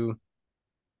to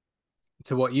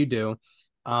what you do.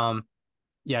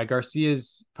 Yeah,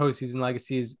 Garcia's postseason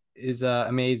legacy is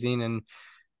amazing,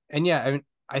 and yeah,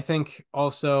 I think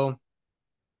also,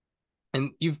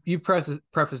 and you've prefaced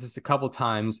this a couple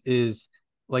times, is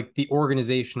like the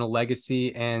organizational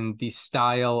legacy and the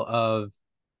style of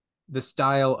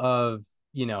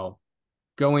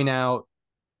going out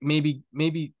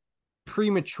maybe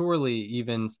prematurely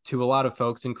even to a lot of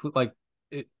folks, include like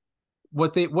it,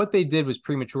 what they did was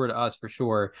premature to us for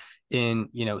sure in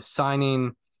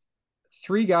signing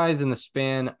three guys in the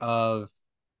span of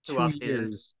Two two off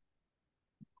seasons. years,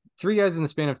 three guys in the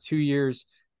span of 2 years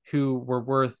who were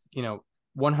worth,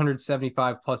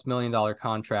 175 plus $1 million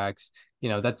contracts.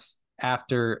 That's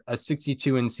after a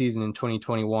 62 in season in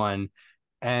 2021.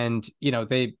 And,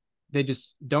 they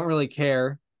just don't really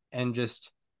care and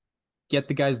just get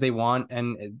the guys they want.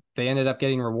 And they ended up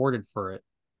getting rewarded for it.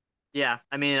 Yeah.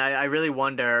 I mean, I really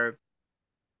wonder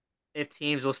if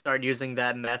teams will start using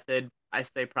that method. I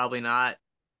say probably not.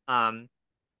 Um,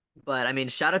 but I mean,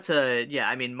 shout out to yeah,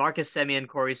 I mean Marcus Semien,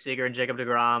 Corey Seager, and Jacob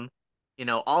DeGrom.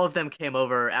 All of them came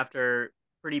over after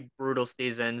pretty brutal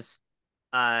seasons.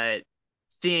 Uh,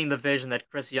 Seeing the vision that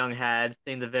Chris Young had,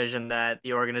 seeing the vision that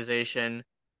the organization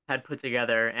had put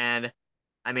together, and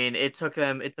I mean, it took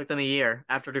them a year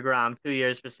after DeGrom, 2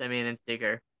 years for Semien and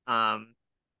Seager,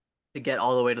 to get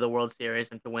all the way to the World Series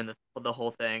and to win the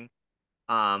whole thing.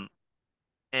 Um,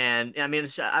 and I mean,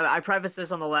 I prefaced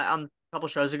this on a couple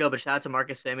shows ago, but shout out to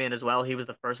Marcus Semien as well. He was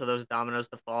the first of those dominoes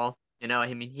to fall.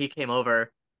 I mean, he came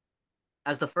over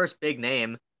as the first big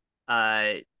name.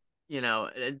 Uh,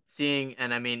 seeing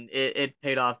and I mean, it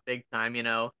paid off big time.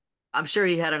 I'm sure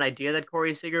he had an idea that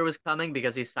Corey Seager was coming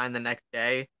because he signed the next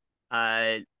day.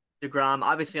 Uh, DeGrom,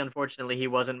 obviously, unfortunately, he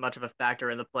wasn't much of a factor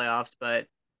in the playoffs, but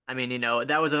I mean,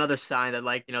 that was another sign that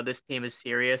like, this team is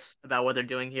serious about what they're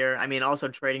doing here. I mean, also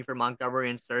trading for Montgomery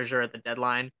and Scherzer at the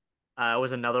deadline,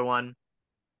 was another one.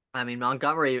 I mean,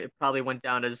 Montgomery probably went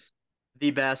down as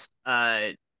the best,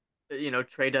 trade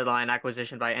deadline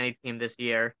acquisition by any team this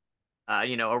year.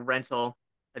 A rental,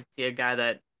 a guy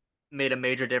that made a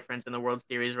major difference in the World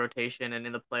Series rotation and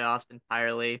in the playoffs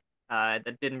entirely.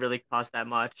 That didn't really cost that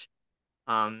much.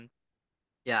 Um,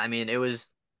 yeah, I mean, it was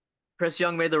Chris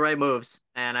Young made the right moves,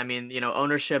 and I mean,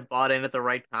 ownership bought in at the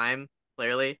right time,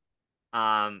 clearly.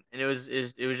 And it was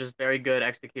just very good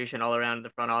execution all around in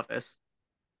the front office.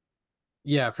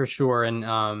 Yeah, for sure.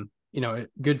 And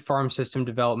good farm system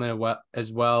development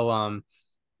as well.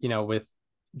 With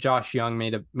Josh Young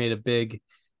made a big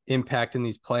impact in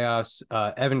these playoffs.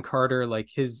 Evan Carter, like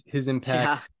his Yeah,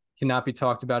 impact cannot be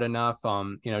talked about enough.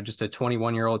 Just a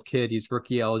 21-year-old kid. He's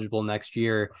rookie eligible next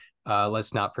year.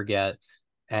 Let's not forget.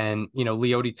 And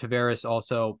Leody Taveras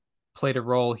also played a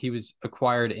role. He was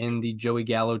acquired in the Joey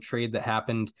Gallo trade that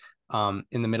happened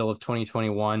in the middle of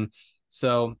 2021.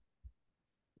 So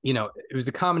it was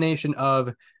a combination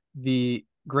of the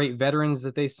great veterans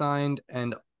that they signed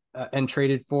and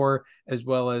traded for, as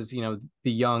well as the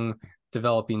young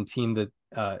developing team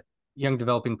that young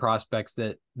developing prospects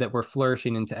that were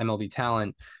flourishing into MLB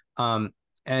talent.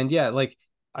 And yeah, like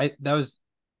I that was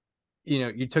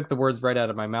you took the words right out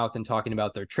of my mouth in talking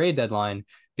about their trade deadline,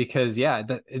 because yeah,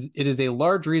 it is a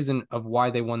large reason of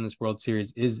why they won this World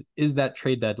Series is that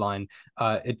trade deadline.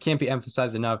 It can't be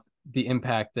emphasized enough the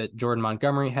impact that Jordan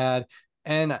Montgomery had,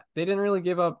 and they didn't really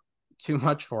give up too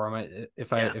much for him,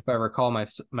 yeah. if I recall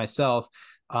myself.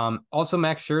 Also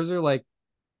Max Scherzer, like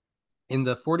in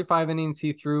the 45 innings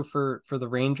he threw for the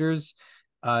Rangers,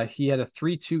 he had a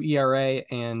 3.2 ERA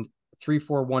and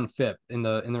 3.41 FIP in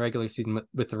the regular season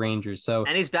with the Rangers. So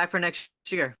And he's back for next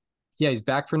year. yeah, he's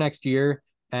back for next year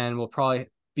and will probably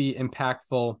be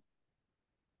impactful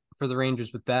for the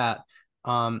Rangers with that.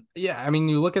 Yeah, I mean,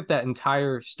 you look at that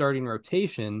entire starting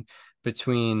rotation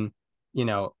between,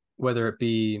 whether it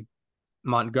be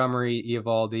Montgomery,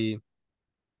 Eovaldi,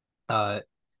 uh,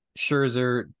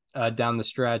 Scherzer down the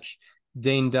stretch,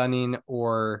 Dane Dunning,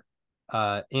 or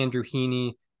Andrew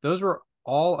Heaney. Those were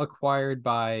all acquired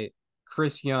by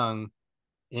Chris Young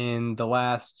in the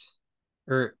last,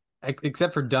 or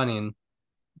except for Dunning,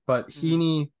 but Hmm.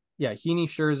 Heaney,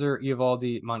 Scherzer,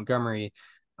 Eovaldi, Montgomery,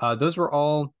 those were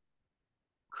all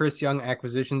Chris Young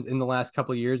acquisitions in the last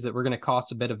couple of years that were going to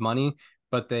cost a bit of money,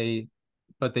 but they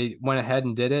went ahead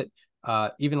and did it.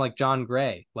 Even like John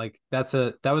Gray, like that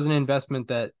was an investment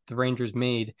that the Rangers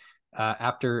made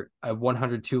after a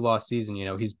 102 loss season.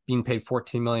 He's being paid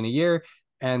 14 million a year,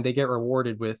 and they get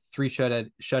rewarded with 3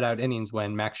 shutout innings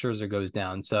when Max Scherzer goes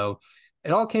down. So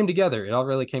it all came together. It all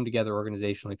really came together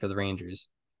organizationally for the Rangers.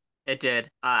 It did.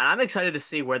 And I'm excited to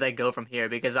see where they go from here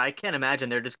because I can't imagine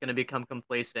they're just going to become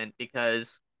complacent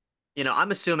because, I'm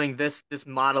assuming this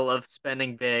model of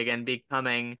spending big and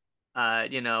becoming, a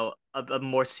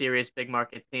more serious big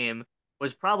market team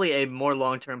was probably a more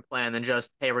long-term plan than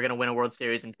just, hey, we're going to win a World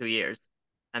Series in 2 years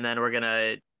and then we're going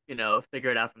to,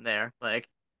 figure it out from there. Like,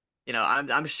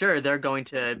 I'm sure they're going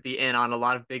to be in on a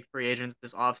lot of big free agents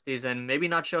this offseason. Maybe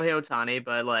not Shohei Ohtani,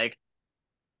 but like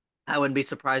I wouldn't be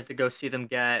surprised to go see them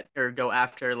get or go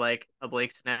after like a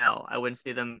Blake Snell. I wouldn't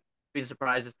be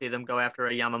surprised to see them go after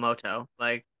a Yamamoto,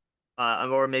 like,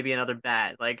 or maybe another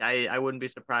bat. Like I wouldn't be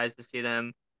surprised to see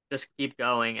them just keep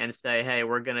going and say, hey,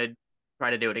 we're gonna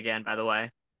try to do it again. By the way,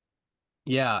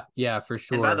 Yeah, for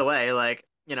and by sure. the way, like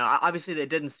obviously it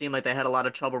didn't seem like they had a lot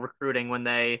of trouble recruiting when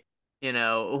they,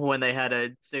 when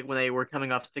they were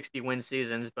coming off 60-win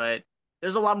seasons, but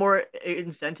there's a lot more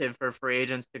incentive for free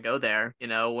agents to go there,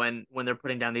 when they're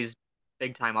putting down these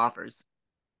big time offers.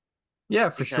 Yeah,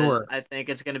 for Because sure. I think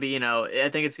it's going to be, I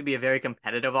think it's going to be a very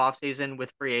competitive offseason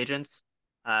with free agents.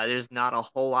 There's not a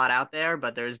whole lot out there,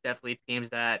 but there's definitely teams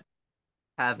that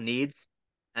have needs.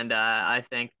 And I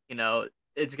think,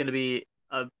 it's going to be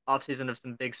a offseason of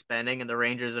some big spending, and the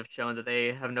Rangers have shown that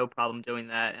they have no problem doing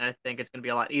that. And I think it's going to be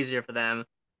a lot easier for them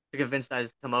to convince guys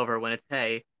to come over when it's,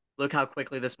 hey, look how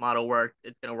quickly this model worked.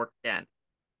 It's going to work again.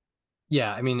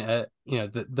 Yeah, I mean,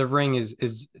 the ring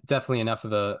is definitely enough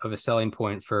of a selling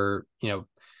point for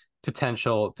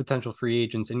potential free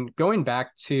agents. And going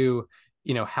back to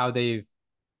how they've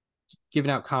given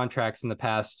out contracts in the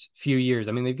past few years.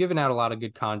 I mean, they've given out a lot of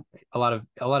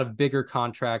a lot of bigger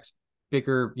contracts,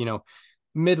 bigger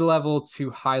mid-level to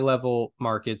high-level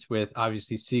markets with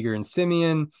obviously Seager and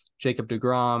Simeon, Jacob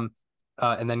DeGrom,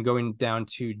 and then going down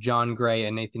to John Gray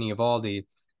and Nathan Eovaldi.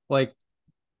 Like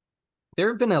there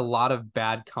have been a lot of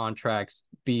bad contracts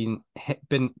been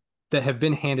that have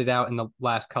been handed out in the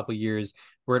last couple of years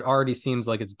where it already seems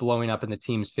like it's blowing up in the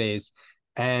team's face.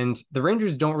 And the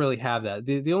Rangers don't really have that.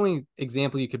 The only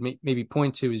example you could maybe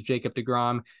point to is Jacob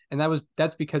DeGrom, and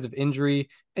that's because of injury.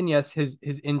 And yes, his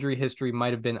injury history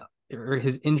might have been, or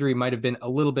his injury might have been a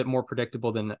little bit more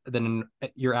predictable than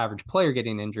your average player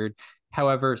getting injured.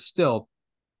 However, still,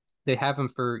 they have him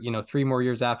for 3 more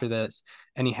years after this,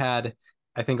 and he had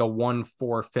I think a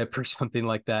 1.4 FIP or something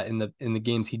like that in the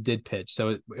games he did pitch.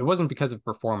 So it wasn't because of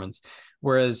performance.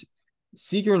 Whereas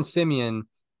Seager and Simeon,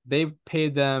 they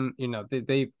paid them,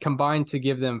 they combined to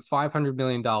give them $500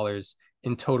 million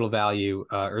in total value,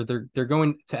 or they're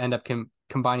going to end up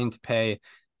combining to pay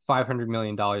 $500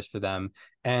 million for them.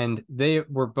 And they've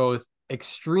both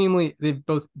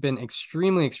been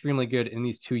extremely good in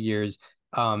these 2 years.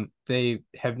 They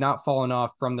have not fallen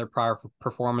off from their prior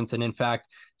performance, and in fact,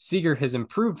 Seager has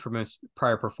improved from his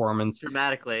prior performance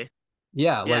dramatically.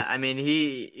 yeah. Yeah, Like, I mean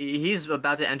he's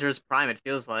about to enter his prime, it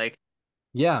feels like.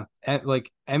 yeah, and like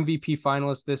MVP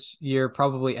finalist this year,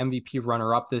 probably MVP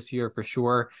runner up this year for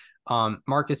sure.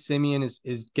 Marcus Simeon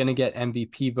is gonna get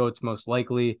MVP votes most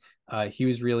likely. He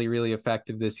was really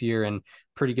effective this year and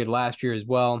pretty good last year as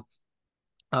well.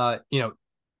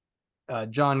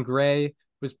 John Gray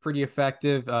was pretty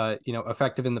effective.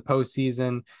 Effective in the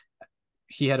postseason.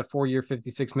 He had a 4-year,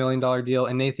 $56 million deal,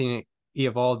 and Nathan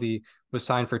Eovaldi was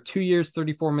signed for 2 years,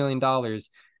 $34 million.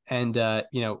 And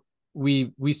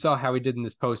we saw how he did in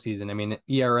this postseason. I mean,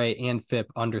 ERA and FIP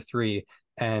under 3,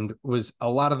 and was a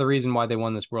lot of the reason why they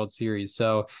won this World Series.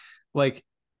 So, like,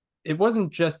 it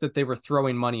wasn't just that they were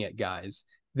throwing money at guys;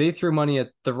 they threw money at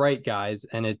the right guys,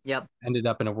 and it Yep. ended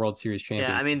up in a World Series Yeah, I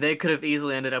champion. mean they could have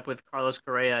easily ended up with Carlos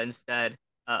Correa instead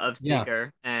of Yeah,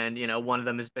 Seager, and one of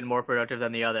them has been more productive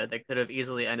than the other. They could have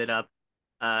easily ended up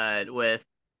with,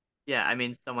 yeah, I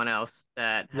mean someone else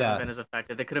that hasn't yeah. been as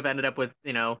effective. They could have ended up with,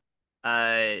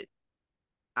 I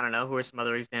don't know, who are some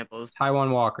other examples?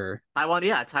 Taiwan Walker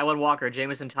Taiwan Walker,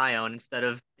 Jameson Taillon instead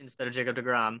of Jacob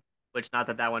deGrom, which not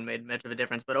that that one made much of a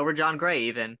difference, but over John Gray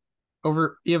even,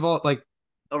 over Eval like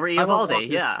over Taiwan Eovaldi, Walker.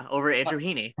 yeah, over Andrew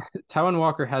Heaney, Taiwan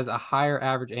Walker has a higher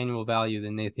average annual value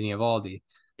than Nathan Eovaldi.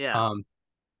 yeah. Um,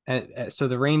 and so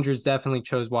the Rangers definitely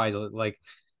chose wisely. Like,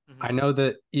 I Hmm. know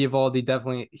that Eovaldi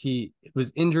definitely he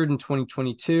was injured in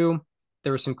 2022.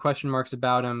 There were some question marks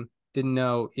about him. Didn't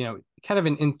know, kind of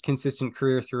an inconsistent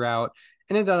career throughout.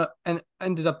 Ended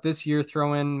up this year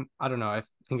throwing, I don't know, I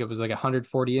think it was like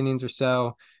 140 innings or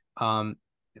so.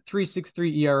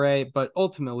 3.63 ERA, but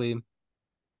ultimately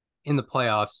in the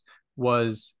playoffs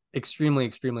was extremely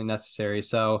necessary.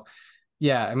 So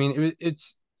yeah, I mean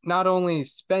it's not only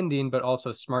spending but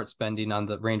also smart spending on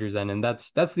the Rangers end, and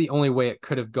that's the only way it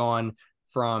could have gone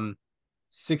from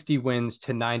 60 wins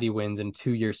to 90 wins in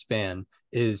 2 year span,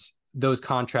 is those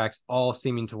contracts all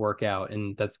seeming to work out,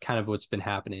 and that's kind of what's been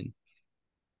happening.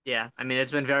 Yeah, I mean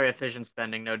it's been very efficient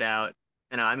spending, no doubt.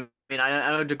 I know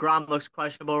Degrom looks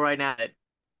questionable right now.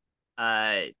 But,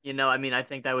 I mean I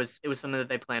think it was something that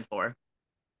they planned for.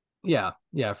 Yeah,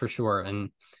 for sure. And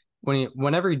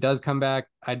whenever he does come back,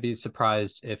 I'd be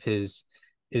surprised if his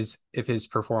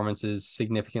performance is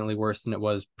significantly worse than it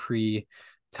was pre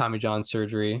Tommy John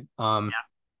surgery.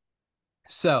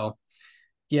 So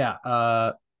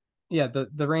yeah, yeah,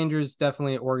 the Rangers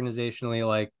definitely organizationally,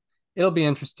 like, it'll be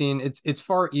interesting. It's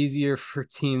far easier for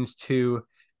teams to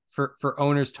for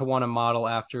owners to want to model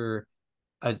after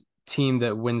a team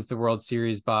that wins the World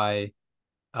Series by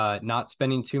not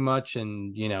spending too much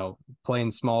and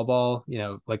playing small ball,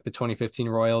 like the 2015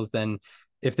 Royals, than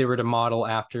if they were to model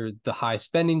after the high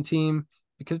spending team.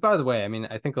 Because, by the way, I mean,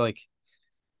 I think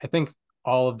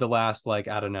all of the last, like,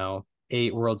 I don't know,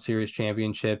 8 World Series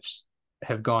championships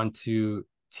have gone to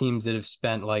teams that have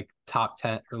spent like top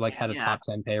 10, or like had a Yeah. top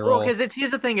 10 Well, payroll. because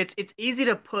here's the thing, it's easy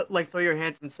to put like throw your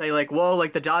hands and say like, whoa,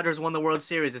 like the Dodgers won the World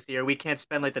Series this year. We can't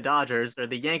spend like the Dodgers or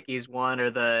the Yankees won or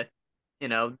the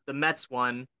Mets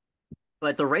won.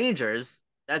 But the Rangers,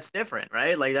 that's different,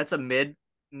 right? Like that's a mid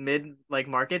like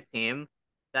market team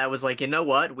that was like, you know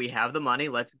what? We have the money.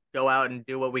 Let's go out and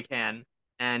do what we can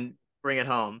and bring it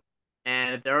home.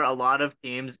 And there are a lot of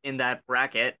teams in that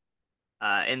bracket,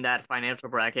 in that financial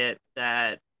bracket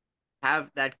that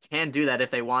can do that if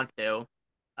they want to.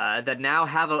 That now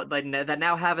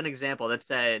have an example that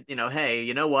said, hey,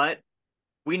 you know what?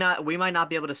 We might not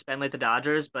be able to spend like the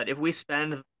Dodgers, but if we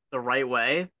spend the right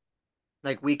way,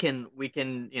 like we can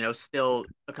still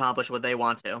accomplish what they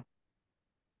want to.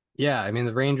 Yeah, I mean,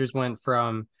 the Rangers went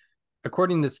from,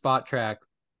 according to Spot Track,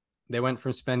 they went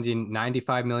from spending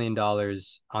 $95 million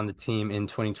on the team in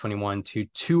 2021 to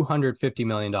 $250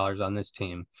 million on this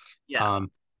team. Yeah.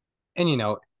 And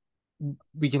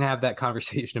we can have that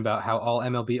conversation about how all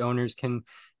MLB owners can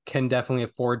definitely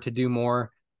afford to do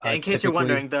more. In case you're Typically,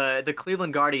 wondering, the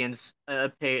Cleveland Guardians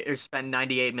pay or spend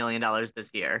 $98 million this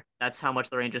year. That's how much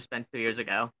the Rangers spent 2 years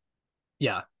ago.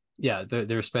 yeah, yeah,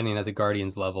 they're spending at the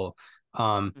Guardians level.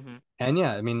 Um, Hmm. and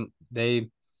yeah, I mean, they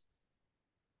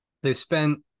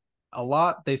spent a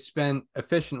lot. They spent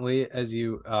efficiently, as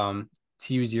you to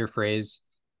use your phrase,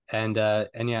 and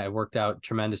yeah, it worked out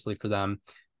tremendously for them.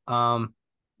 Um,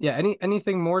 yeah,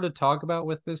 anything more to talk about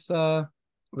with this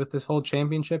whole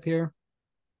championship here?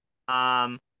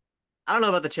 Um, I don't know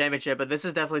about the championship, but this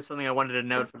is definitely something I wanted to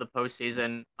note for the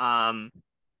postseason. Can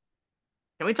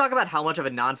we talk about how much of a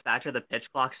non-factor the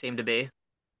pitch clock seemed to be?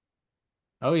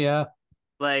 Oh yeah.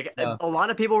 Like Yeah. a lot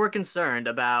of people were concerned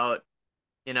about,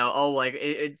 oh, like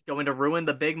it's going to ruin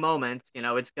the big moments.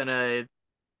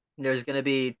 There's gonna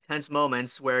be tense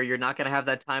moments where you're not gonna have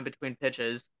that time between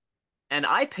pitches. And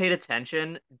I paid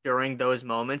attention during those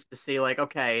moments to see like,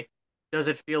 okay, does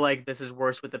it feel like this is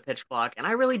worse with the pitch clock? And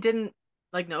I really didn't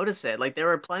like notice it. Like there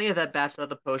were plenty of at bats throughout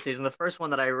the postseason. The first one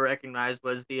that I recognized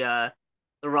was the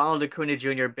Ronald Acuna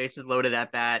Jr. bases loaded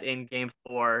at bat in Game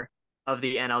 4 of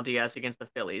the NLDS against the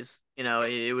Phillies.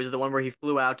 It was the one where he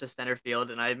flew out to center field,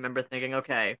 and I remember thinking,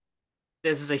 okay,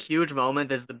 this is a huge moment.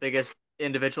 This is the biggest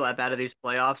individual at bat of these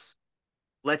playoffs.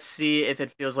 Let's see if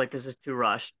it feels like this is too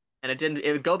rushed. And it didn't.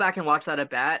 It would go back and watch that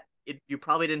at bat. You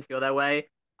probably didn't feel that way.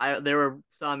 There were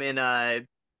some in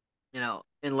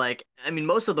like I mean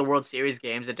most of the World Series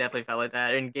games it definitely felt like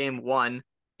that. In Game 1,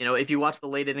 if you watch the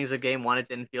late innings of Game 1, it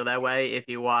didn't feel that way. If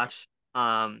you watch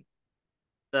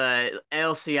the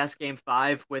ALCS Game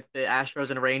 5 with the Astros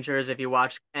and Rangers, if you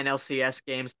watch NLCS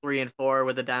Games 3 and 4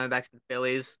 with the Diamondbacks and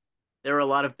Phillies, there were a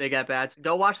lot of big at bats.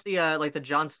 Go watch the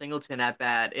John Singleton at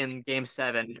bat in Game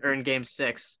 7 or in Game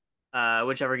 6,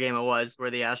 whichever game it was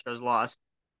where the Astros lost.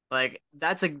 Like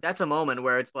that's a moment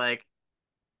where it's like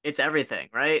it's everything,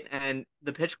 right? And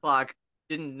the pitch clock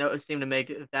didn't seem to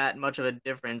make that much of a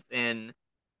difference in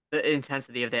the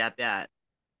intensity of the at bat.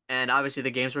 And obviously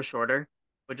the games were shorter,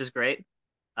 which is great,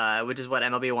 which is what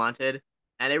MLB wanted.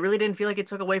 And it really didn't feel like it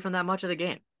took away from that much of the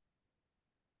game.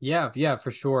 Yeah, yeah,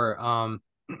 for sure.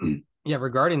 Yeah,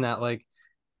 regarding that, like,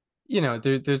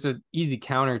 there's an easy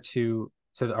counter to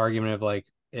the argument of like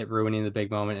it ruining the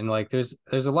big moment. And like there's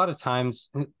a lot of times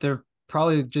there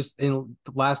probably just in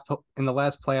the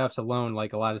last playoffs alone,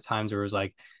 like a lot of times where it was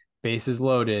like bases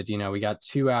loaded, we got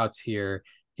two outs here,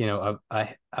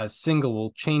 a single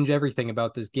will change everything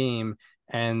about this game.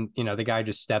 And the guy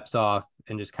just steps off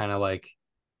and just kind of like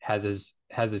has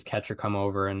his catcher come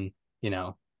over and you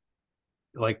know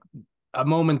like a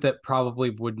moment that probably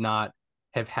would not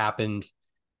have happened,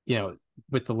 you know,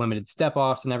 with the limited step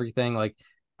offs and everything, like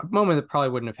a moment that probably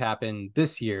wouldn't have happened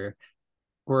this year.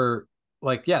 Where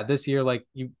like, yeah, this year, like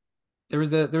there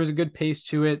was a good pace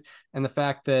to it, and the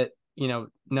fact that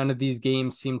none of these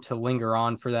games seemed to linger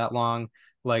on for that long.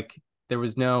 Like there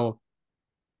was no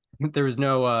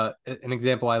an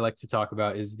example I like to talk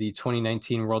about is the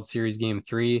 2019 World Series Game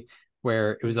 3,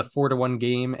 where it was a 4-1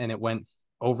 game and it went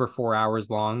over 4 hours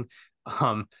long.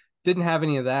 Um, didn't have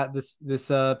any of that this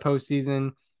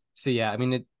postseason. So yeah, I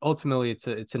mean, ultimately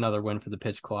it's another win for the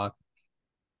pitch clock.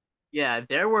 Yeah,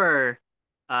 there were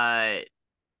uh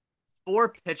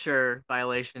four pitcher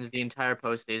violations the entire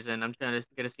postseason. I'm trying to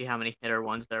get to see how many hitter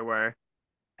ones there were.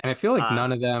 And I feel like Uh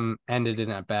none of them ended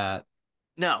in at bat.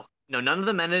 no, no, none of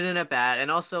them ended in a bat, and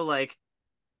also like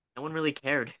no one really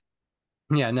cared.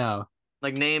 Yeah, no.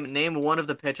 Like name one of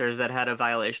the pitchers that had a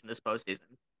violation this postseason.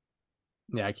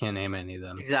 Yeah, I can't name any of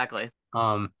them. Exactly.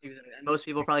 Um, Exactly. And most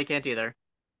people probably can't either.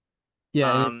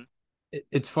 yeah, and Um,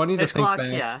 it's funny to Pitch think clock,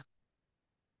 back. yeah.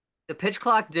 The pitch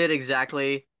clock did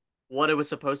exactly what it was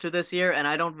supposed to this year, and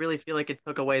I don't really feel like it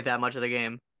took away that much of the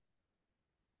game.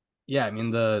 Yeah, I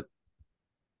mean the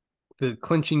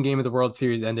clinching game of the World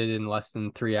Series ended in less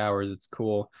than 3 hours. It's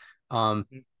cool. Um,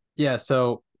 yeah,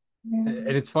 so and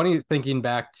it's funny thinking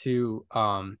back to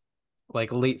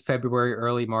like late February,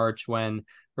 early March when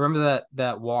remember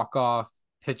that walk-off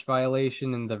pitch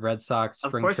violation in the Red Sox Of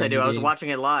spring course I do. training I was game. watching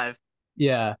it live.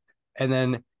 Yeah. And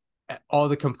then all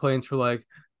the complaints were like,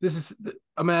 this is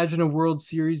imagine a World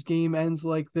Series game ends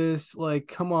like this. Like,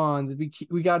 come on,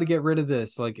 we got to get rid of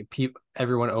this. Like,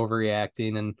 everyone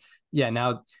overreacting. And yeah,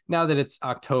 now that it's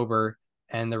October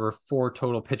and there were four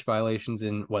total pitch violations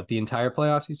in what the entire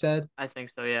playoffs, you said? I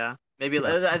think so, yeah. Maybe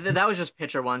Yeah, that was just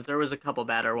pitcher ones. There was a couple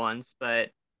batter ones, but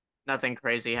nothing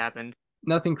crazy happened.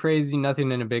 nothing crazy,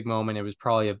 nothing in a big moment. It was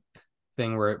probably a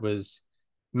thing where it was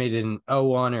made an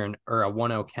 0-1 or a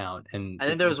 1-0 count, and I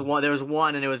think there was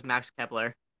one, and it was Max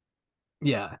Kepler.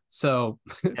 yeah, so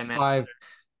Okay, man.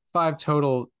 five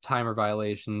total timer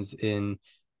violations in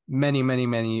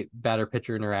many batter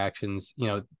pitcher interactions.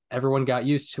 Everyone got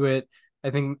used to it. I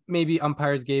think maybe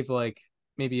umpires gave like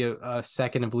maybe a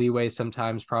second of leeway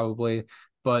sometimes, probably,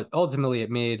 but ultimately it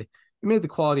made the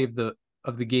quality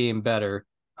of the game better.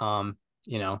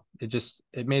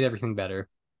 It made everything better.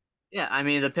 Yeah, I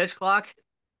mean the pitch clock,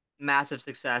 massive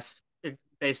success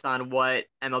based on what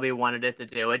MLB wanted it to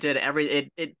do.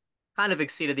 It kind of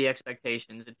exceeded the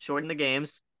expectations. It shortened the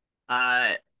games.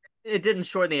 Uh, it didn't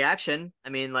shorten the action. I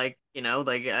mean, like,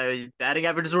 batting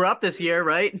averages were up this year,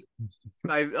 right?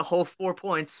 By a whole 4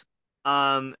 points.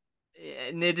 Um,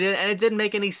 and it didn't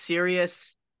make any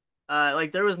serious.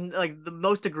 Like there was like the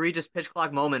most egregious pitch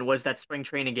clock moment was that spring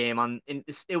training game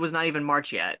it was not even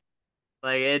March yet.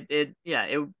 Like yeah,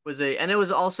 it was and it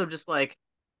was also just like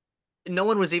no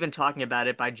one was even talking about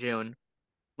it by June.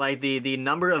 Like the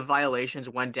number of violations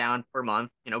went down per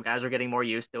month. Guys are getting more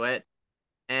used to it,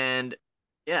 and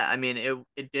yeah, I mean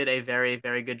it did a very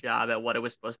very good job at what it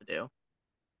was supposed to do.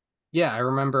 Yeah, I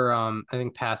remember I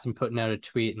think Passon putting out a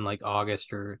tweet in like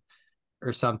August or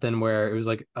something where it was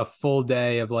like a full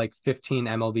day of like 15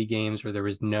 MLB games where there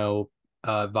was no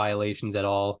violations at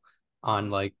all on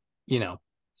Mhm. like, you know,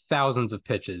 thousands of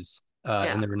pitches and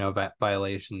Yeah, there were no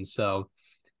violations. So,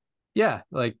 yeah,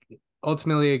 like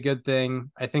ultimately a good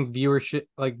thing. I think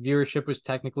viewership was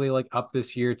technically like up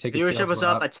this year, ticket viewership sales was were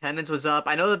up, up. attendance was up.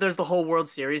 I know that there's the whole World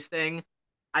Series thing.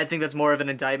 I think that's more of an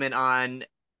indictment on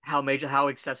how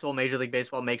accessible Major League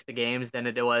Baseball makes the games than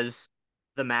it was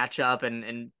the matchup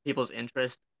and people's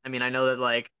interest. I mean, I know that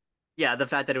like yeah, the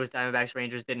fact that it was Diamondbacks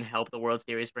Rangers didn't help the World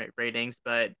Series ratings,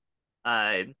 but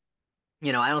uh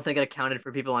I don't think it accounted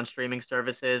for people on streaming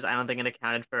services. I don't think it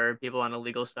accounted for people on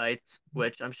illegal sites,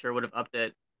 which I'm sure would have upped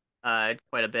it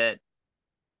quite a bit.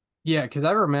 Yeah, because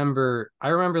I remember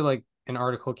like an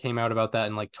article came out about that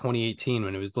in like 2018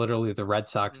 when it was literally the Red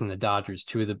Sox Mhm. and the Dodgers,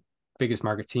 two of the biggest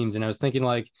market teams. And I was thinking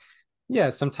like, yeah,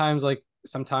 sometimes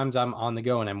I'm on the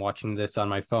go and I'm watching this on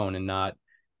my phone and not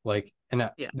like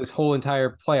Yeah. this whole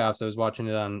entire playoffs I was watching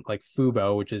it on like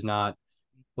Fubo, which is not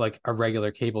like a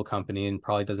regular cable company and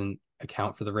probably doesn't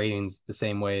account for the ratings the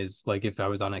same way as like if I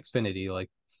was on Xfinity. Like,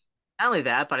 Not only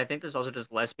that, but I think there's also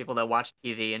just less people that watch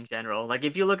TV in general. Like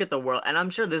if you look at the world, and I'm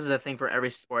sure this is a thing for every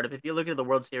sport, if you look at the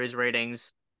World Series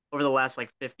ratings over the last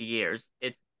like 50 years,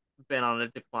 it's been on a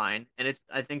decline. And it's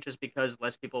I think just because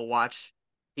less people watch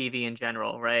TV in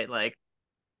general, right? Like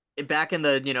back in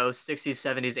the, 60s,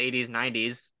 70s, 80s,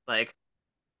 90s, like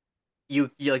you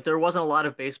like there wasn't a lot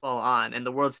of baseball on, and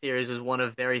the World Series was one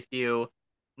of very few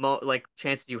like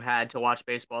chances you had to watch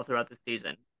baseball throughout the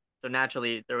season. So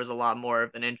naturally, there was a lot more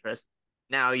of an interest.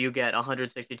 Now you get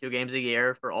 162 games a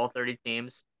year for all 30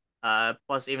 teams,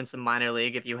 plus even some minor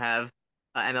league if you have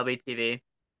MLB TV.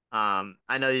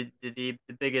 I know the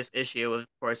biggest issue, of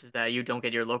course, is that you don't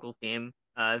get your local team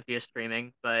via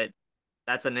streaming, but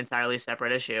that's an entirely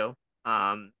separate issue.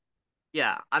 Um,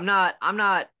 yeah, I'm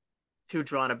not too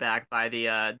drawn aback by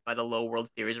the low World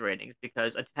Series ratings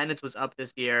because attendance was up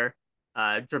this year,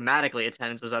 dramatically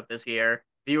attendance was up this year,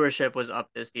 viewership was up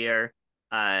this year,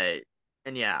 uh,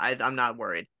 and yeah, I'm not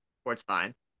worried. Sport's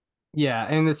fine. yeah,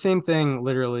 and the same thing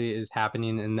literally is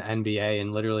happening in the NBA,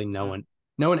 and literally no Mhm. one,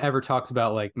 no one ever talks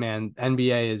about like, man,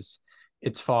 NBA is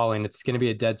it's falling. It's going to be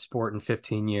a dead sport in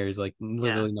 15 years. Like Yeah,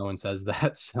 literally no one says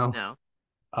that. So, no,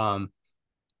 um,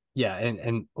 yeah,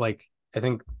 and like I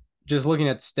think just looking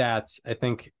at stats, I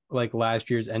think like last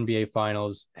year's NBA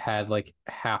Finals had like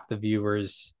half the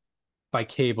viewers by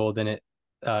cable than it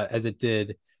as it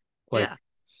did like yeah,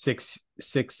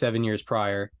 7 years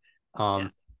prior. yeah.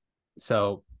 Um,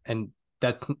 so and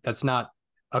that's not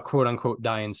a quote unquote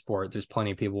dying sport. There's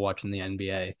plenty of people watching the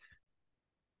NBA.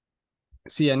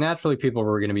 So yeah, naturally people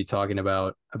were going to be talking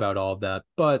about all of that,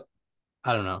 but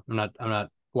I don't know. I'm not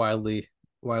wildly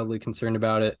concerned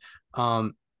about it.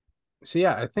 Um, so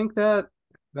yeah, I think that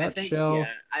I that think yeah, shall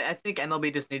I think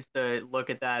MLB just needs to look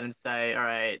at that and say, all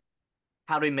right,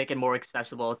 how do we make it more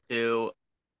accessible to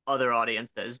other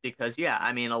audiences? Because yeah,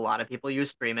 I mean, a lot of people use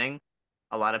streaming,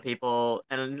 a lot of people,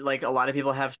 and like a lot of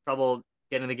people have trouble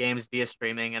getting the games via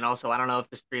streaming, and also I don't know if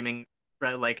the streaming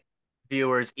like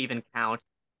viewers even count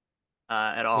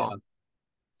at yeah. all.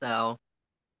 So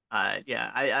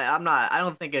yeah, I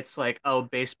don't think it's like, oh,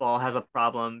 baseball has a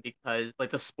problem because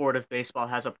like the sport of baseball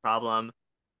has a problem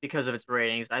because of its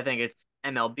ratings. I think it's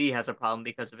MLB has a problem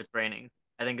because of its ratings.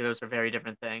 I think those are very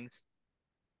different things.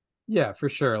 Yeah, for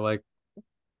sure. Like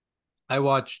I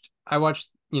watched,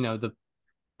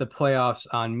 the playoffs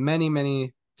on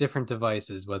many different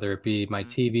devices, whether it be my Mhm.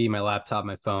 TV, my laptop,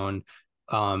 my phone.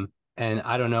 And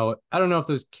I don't know if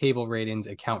those cable ratings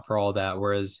account for all that.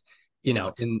 Whereas, They you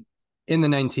know, don't. in the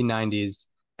 1990s,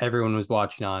 everyone was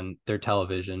watching on their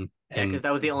television. Yeah, because And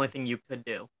that was the only thing you could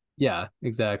do. yeah,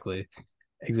 exactly.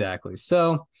 Exactly.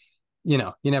 So, you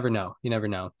never know. You never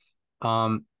know.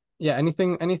 Um, yeah,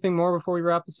 anything more before we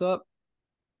wrap this up?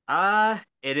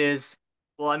 It is.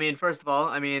 Well, I mean, first of all,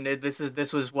 I mean,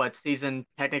 this was what season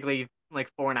technically like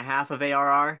 4.5 of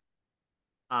ARR.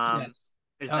 Yes.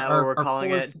 Is that what Our we're our calling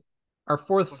fourth it? our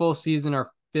fourth full season,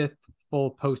 our fifth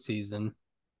full postseason.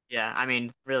 Yeah, I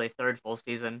mean, really third full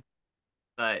season.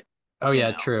 but Oh you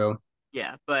yeah, know, true.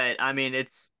 yeah. But I mean,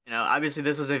 it's obviously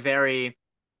this was a very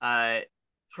uh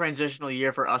transitional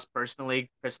year for us personally.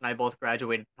 Chris and I both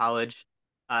graduated college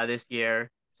this year,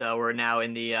 so we're now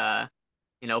in the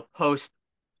post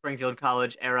Springfield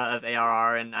College era of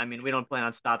ARR, and I mean, we don't plan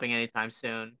on stopping anytime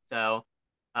soon. So,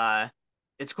 uh,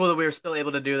 it's cool that we were still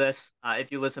able to do this.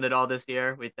 If you listened at all this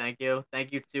year, we thank you.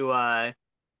 Thank you to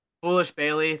Foolish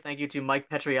Bailey. Thank you to Mike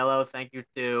Petriello. Thank you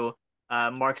to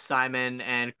Mark Simon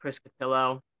and Chris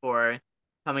Cotillo for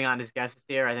coming on as guests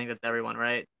here. I think that's everyone,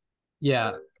 right?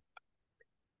 Yeah.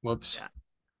 Whoops.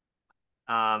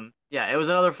 Yeah. Yeah, it was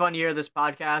another fun year, this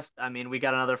podcast. I mean, we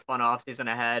got another fun off season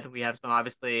ahead. We have some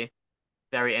obviously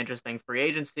very interesting free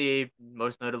agency,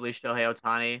 most notably Shohei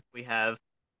Ohtani. We have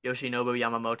Yoshinobu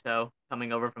Yamamoto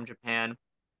coming over from Japan.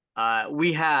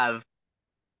 We have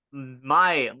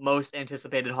my most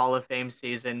anticipated Hall of Fame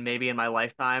season, maybe in my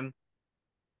lifetime.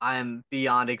 I'm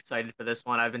beyond excited for this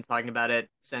one. I've been talking about it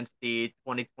since the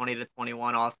 2020 to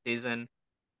 21 off season.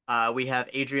 We have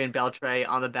Adrian Beltre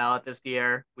on the ballot this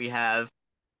year. We have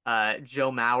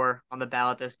Joe Mauer on the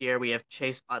ballot this year. We have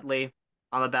Chase Utley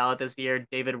on the ballot this year.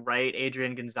 David Wright,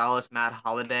 Adrian Gonzalez, Matt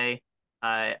Holliday.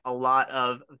 A lot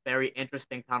of very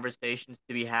interesting conversations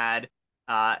to be had.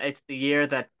 It's the year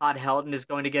that Todd Helton is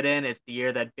going to get in. It's the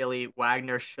year that Billy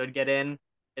Wagner should get in.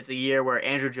 It's a year where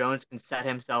Andrew Jones can set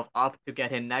himself up to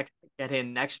get in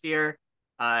next year.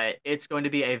 It's going to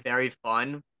be a very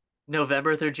fun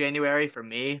November through January for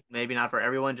me. Maybe not for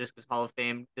everyone, just because Hall of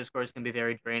Fame discourse can be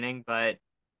very draining. But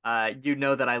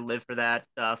that I live for that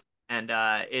stuff, and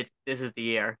this is the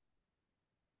year.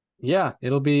 Yeah,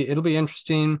 it'll be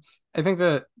interesting. I think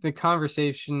the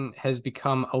conversation has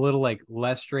become a little like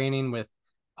less draining with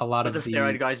a lot With the of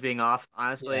steroid the guys being off, yeah,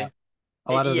 honestly.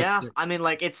 a lot of the Yeah, I mean,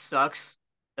 like it sucks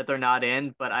that they're not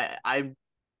in, but I'm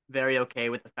very okay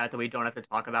with the fact that we don't have to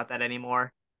talk about that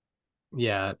anymore.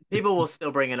 yeah, it's People will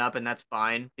still bring it up, and that's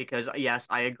fine because yes,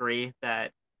 I agree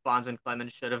that Bonds and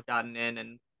Clemens should have gotten in,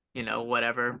 and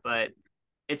whatever, but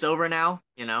it's over now.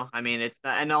 I mean, it's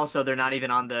not, and also they're not even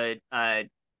on the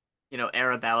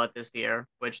era ballot this year,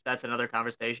 which that's another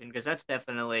conversation because that's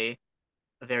definitely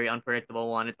a very unpredictable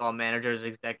one. It's all managers,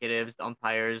 executives,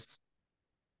 umpires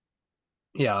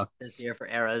yeah, this year for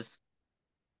eras.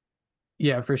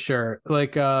 yeah, for sure.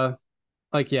 Like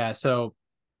yeah, so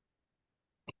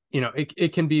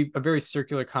it can be a very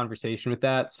circular conversation with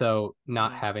that. So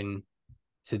not Hmm. having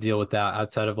to deal with that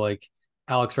outside of like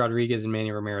Alex Rodriguez and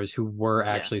Manny Ramirez, who were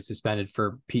Yeah, actually suspended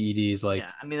for PEDs, like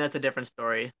yeah. I mean, that's a different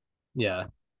story. yeah,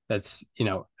 that's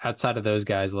outside of those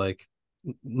guys, like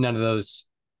none of those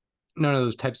none of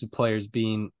those types of players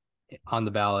being on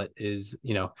the ballot is,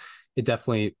 it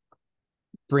definitely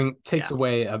takes Yeah.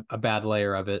 away a bad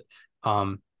layer of it.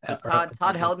 So Or Todd a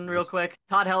Todd bad Helton, real discourse. quick.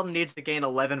 Todd Helton needs to gain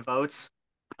 11 votes,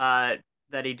 uh,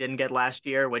 that he didn't get last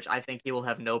year, which I think he will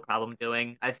have no problem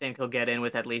doing. I think he'll get in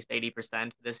with at least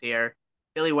 80% this year.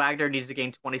 Billy Wagner needs to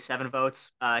gain 27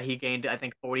 votes. He gained, I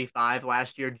think, 45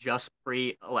 last year just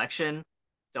pre-election.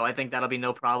 So I think that'll be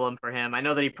no problem for him. I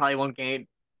know that he probably won't gain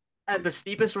at the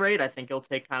steepest rate. I think he'll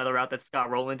take kind of the route that Scott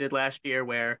Rowland did last year,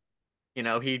 where,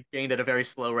 he gained at a very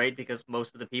slow rate because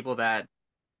most of the people that,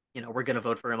 were going to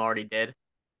vote for him already did.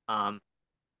 Um,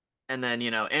 and then,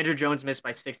 Andrew Jones missed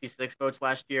by 66 votes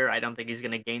last year. I don't think he's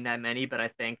going to gain that many, but I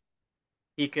think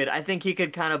he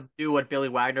could kind of do what Billy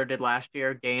Wagner did last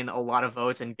year, gain a lot of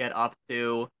votes and get up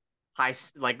to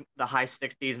like the high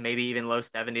 60s, maybe even low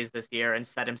 70s this year and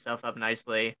set himself up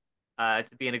nicely to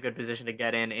be in a good position to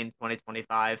get in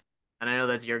 2025. And I know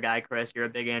that's your guy, Chris. You're a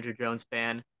big Andrew Jones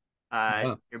fan.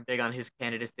 Yeah. You're big on his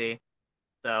candidacy.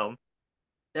 So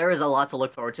there is a lot to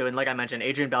look forward to. And like I mentioned,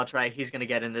 Adrian Beltre, he's going to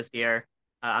get in this year.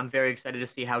 I'm very excited to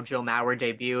see how Joe Mauer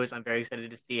debuts. I'm very excited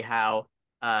to see how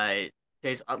uh,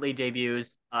 Chase Utley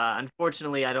debuts.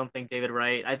 Unfortunately, I don't think David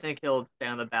Wright. I think he'll stay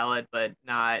on the ballot, but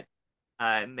not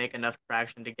make enough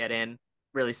traction to get in.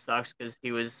 Really sucks because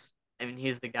he was. I mean,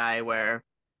 he's the guy where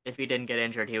if he didn't get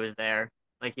injured, he was there.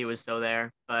 Like he was so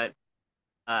there. But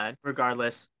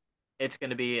regardless, it's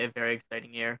going to be a very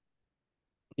exciting year.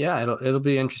 Yeah, it'll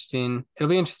be interesting. It'll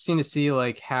be interesting to see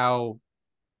like how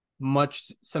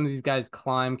much some of these guys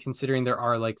climb, considering there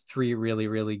are like three really,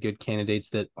 really good candidates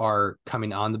that are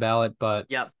coming on the ballot. But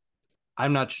Yep.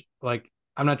 I'm not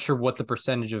sure what the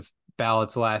percentage of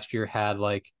ballots last year had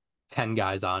like 10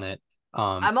 guys on it.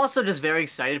 Um, I'm also just very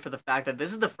excited for the fact that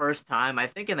this is the first time I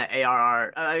think in the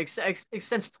ARR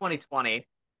since 2020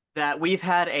 that we've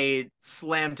had a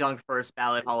slam dunk first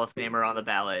ballot Hall of Famer on the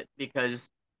ballot because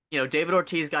David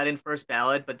Ortiz got in first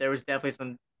ballot, but there was definitely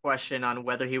some question on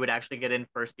whether he would actually get in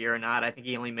first year or not. I think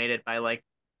he only made it by like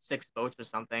 6 votes or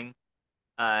something.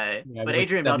 Yeah, it But was like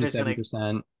Adrian Beltre is gonna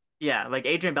 77%. yeah, like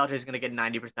Adrian Beltre is gonna get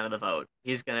 90% of the vote.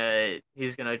 He's gonna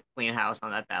clean house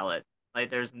on that ballot. Like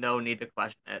there's no need to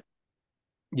question it.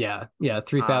 Yeah, Um,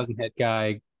 3,000 hit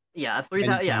guy, yeah,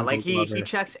 3,000. Yeah, 10-time like Gold he Glover.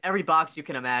 checks every box you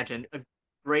can imagine. A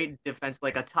great defense,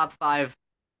 like a top five.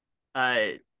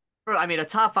 Uh, a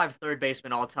top five third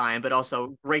baseman all time, but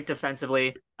also great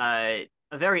defensively. A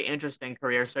very interesting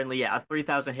career. Certainly, yeah, a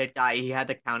 3,000 hit guy. He had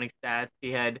the counting stats.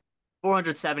 He had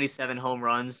 477 home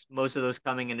runs, most of those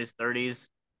coming in his 30s.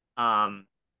 Um,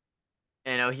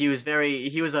 he was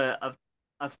a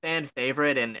fan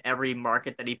favorite in every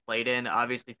market that he played in.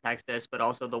 Obviously Texas, but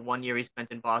also the 1 year he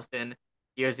spent in Boston,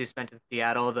 years he spent in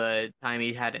Seattle, the time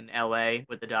he had in LA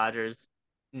with the Dodgers.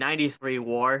 93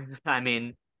 WAR. I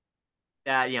mean,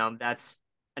 that's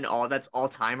all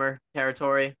timer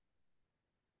territory.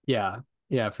 Yeah,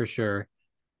 yeah, for sure.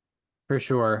 For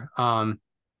sure.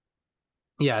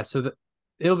 Yeah, so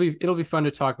it'll be fun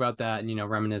to talk about that and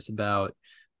reminisce about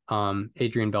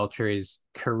Adrian Beltre's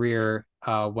career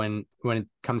when it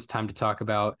comes time to talk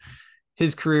about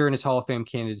his career and his Hall of Fame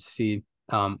candidacy,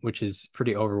 which is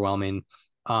pretty overwhelming.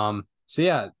 So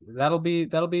yeah, that'll be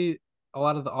a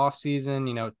lot of the off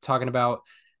season, talking about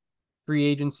free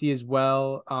agency as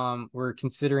well. We're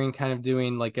considering kind of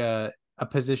doing like a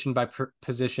position by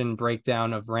position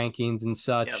breakdown of rankings and Yep.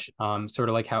 such, sort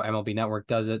of like how MLB Network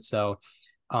does it. So,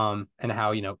 and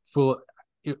how fool.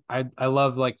 I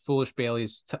love like Foolish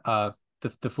Bailey's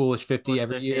the Foolish 50 Plus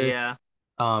every 50, year. yeah.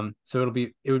 So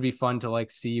it would be fun to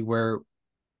like see where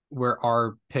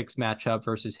our picks match up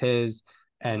versus his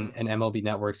Mhm. and MLB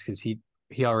Networks, because he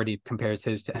already compares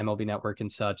his to MLB Network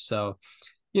and such. So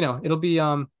it'll be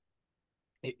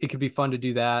it could be fun to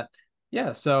do that.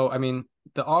 Yeah. So, I mean,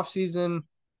 the off season,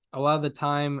 a lot of the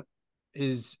time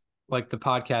is like the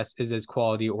podcast is as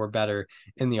quality or better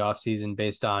in the off season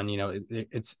based on,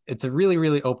 it's a really,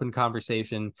 really open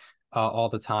conversation all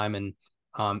the time. And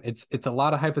it's a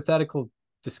lot of hypothetical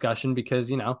discussion because,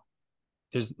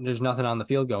 there's nothing on the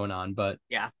field going on, but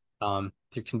Yeah.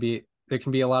 there can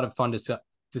be a lot of fun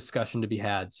discussion to be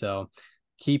had. So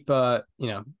keep your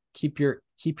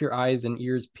eyes and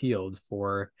ears peeled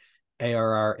for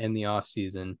ARR in the off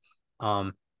season.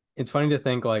 It's funny to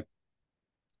think like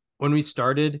when we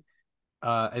started,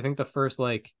 I think the first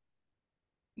like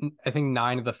I think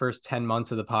 9 of the first 10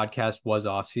 months of the podcast was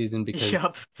off season because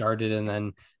Yep. it started, and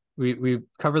then we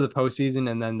covered the postseason,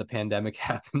 and then the pandemic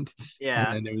happened, and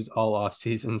Yeah. then it was all off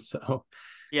season. So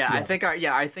Yeah,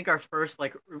 yeah, I think our first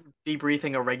like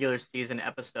debriefing a regular season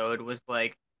episode was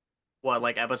like what,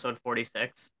 like episode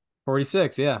 46.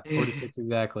 46, yeah, 46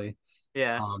 exactly.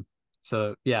 Yeah. Um,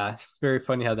 so yeah, it's very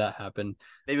funny how that happened.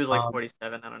 Maybe it was like Um,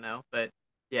 47, I don't know, but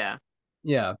yeah.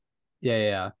 yeah,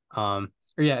 yeah.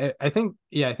 Or yeah, I think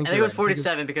I think you're it right. was I think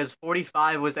 47 because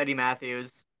 45 was Eddie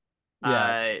Matthews.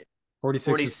 yeah, Uh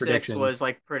 46 was 46 was predictions.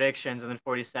 like predictions, and then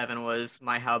 47 was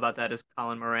my how about that is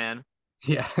Colin Moran.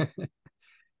 Yeah,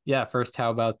 yeah. First, how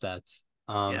about that?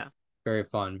 Um, Yeah. very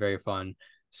fun, very fun.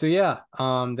 So yeah,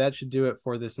 that should do it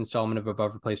for this installment of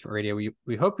Above Replacement Radio.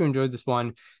 We hope you enjoyed this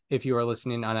one. If you are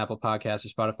listening on Apple Podcasts or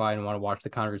Spotify and want to watch the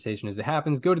conversation as it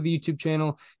happens, go to the YouTube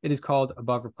channel. It is called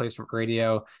Above Replacement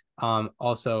Radio.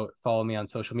 Also follow me on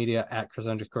social media at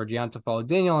Chris_Gianta. Follow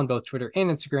Daniel on both Twitter and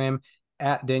Instagram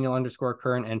at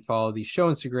Daniel_Current, and follow the show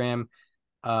Instagram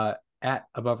uh, at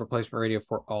Above Replacement Radio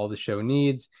for all the show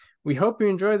needs. We hope you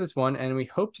enjoy this one, and we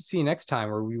hope to see you next time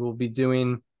where we will be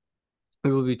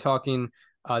talking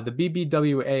the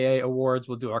BBWAA awards.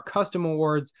 We'll do our custom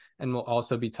awards, and we'll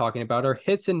also be talking about our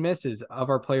hits and misses of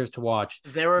our players to watch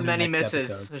There were in the many next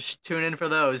misses. episode. Tune in for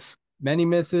those. Many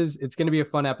misses. It's going to be a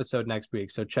fun episode next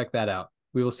week, so check that out.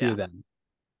 We will see you Yeah. then.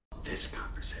 This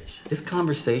conversation This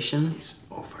conversation is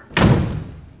over.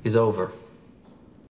 is over.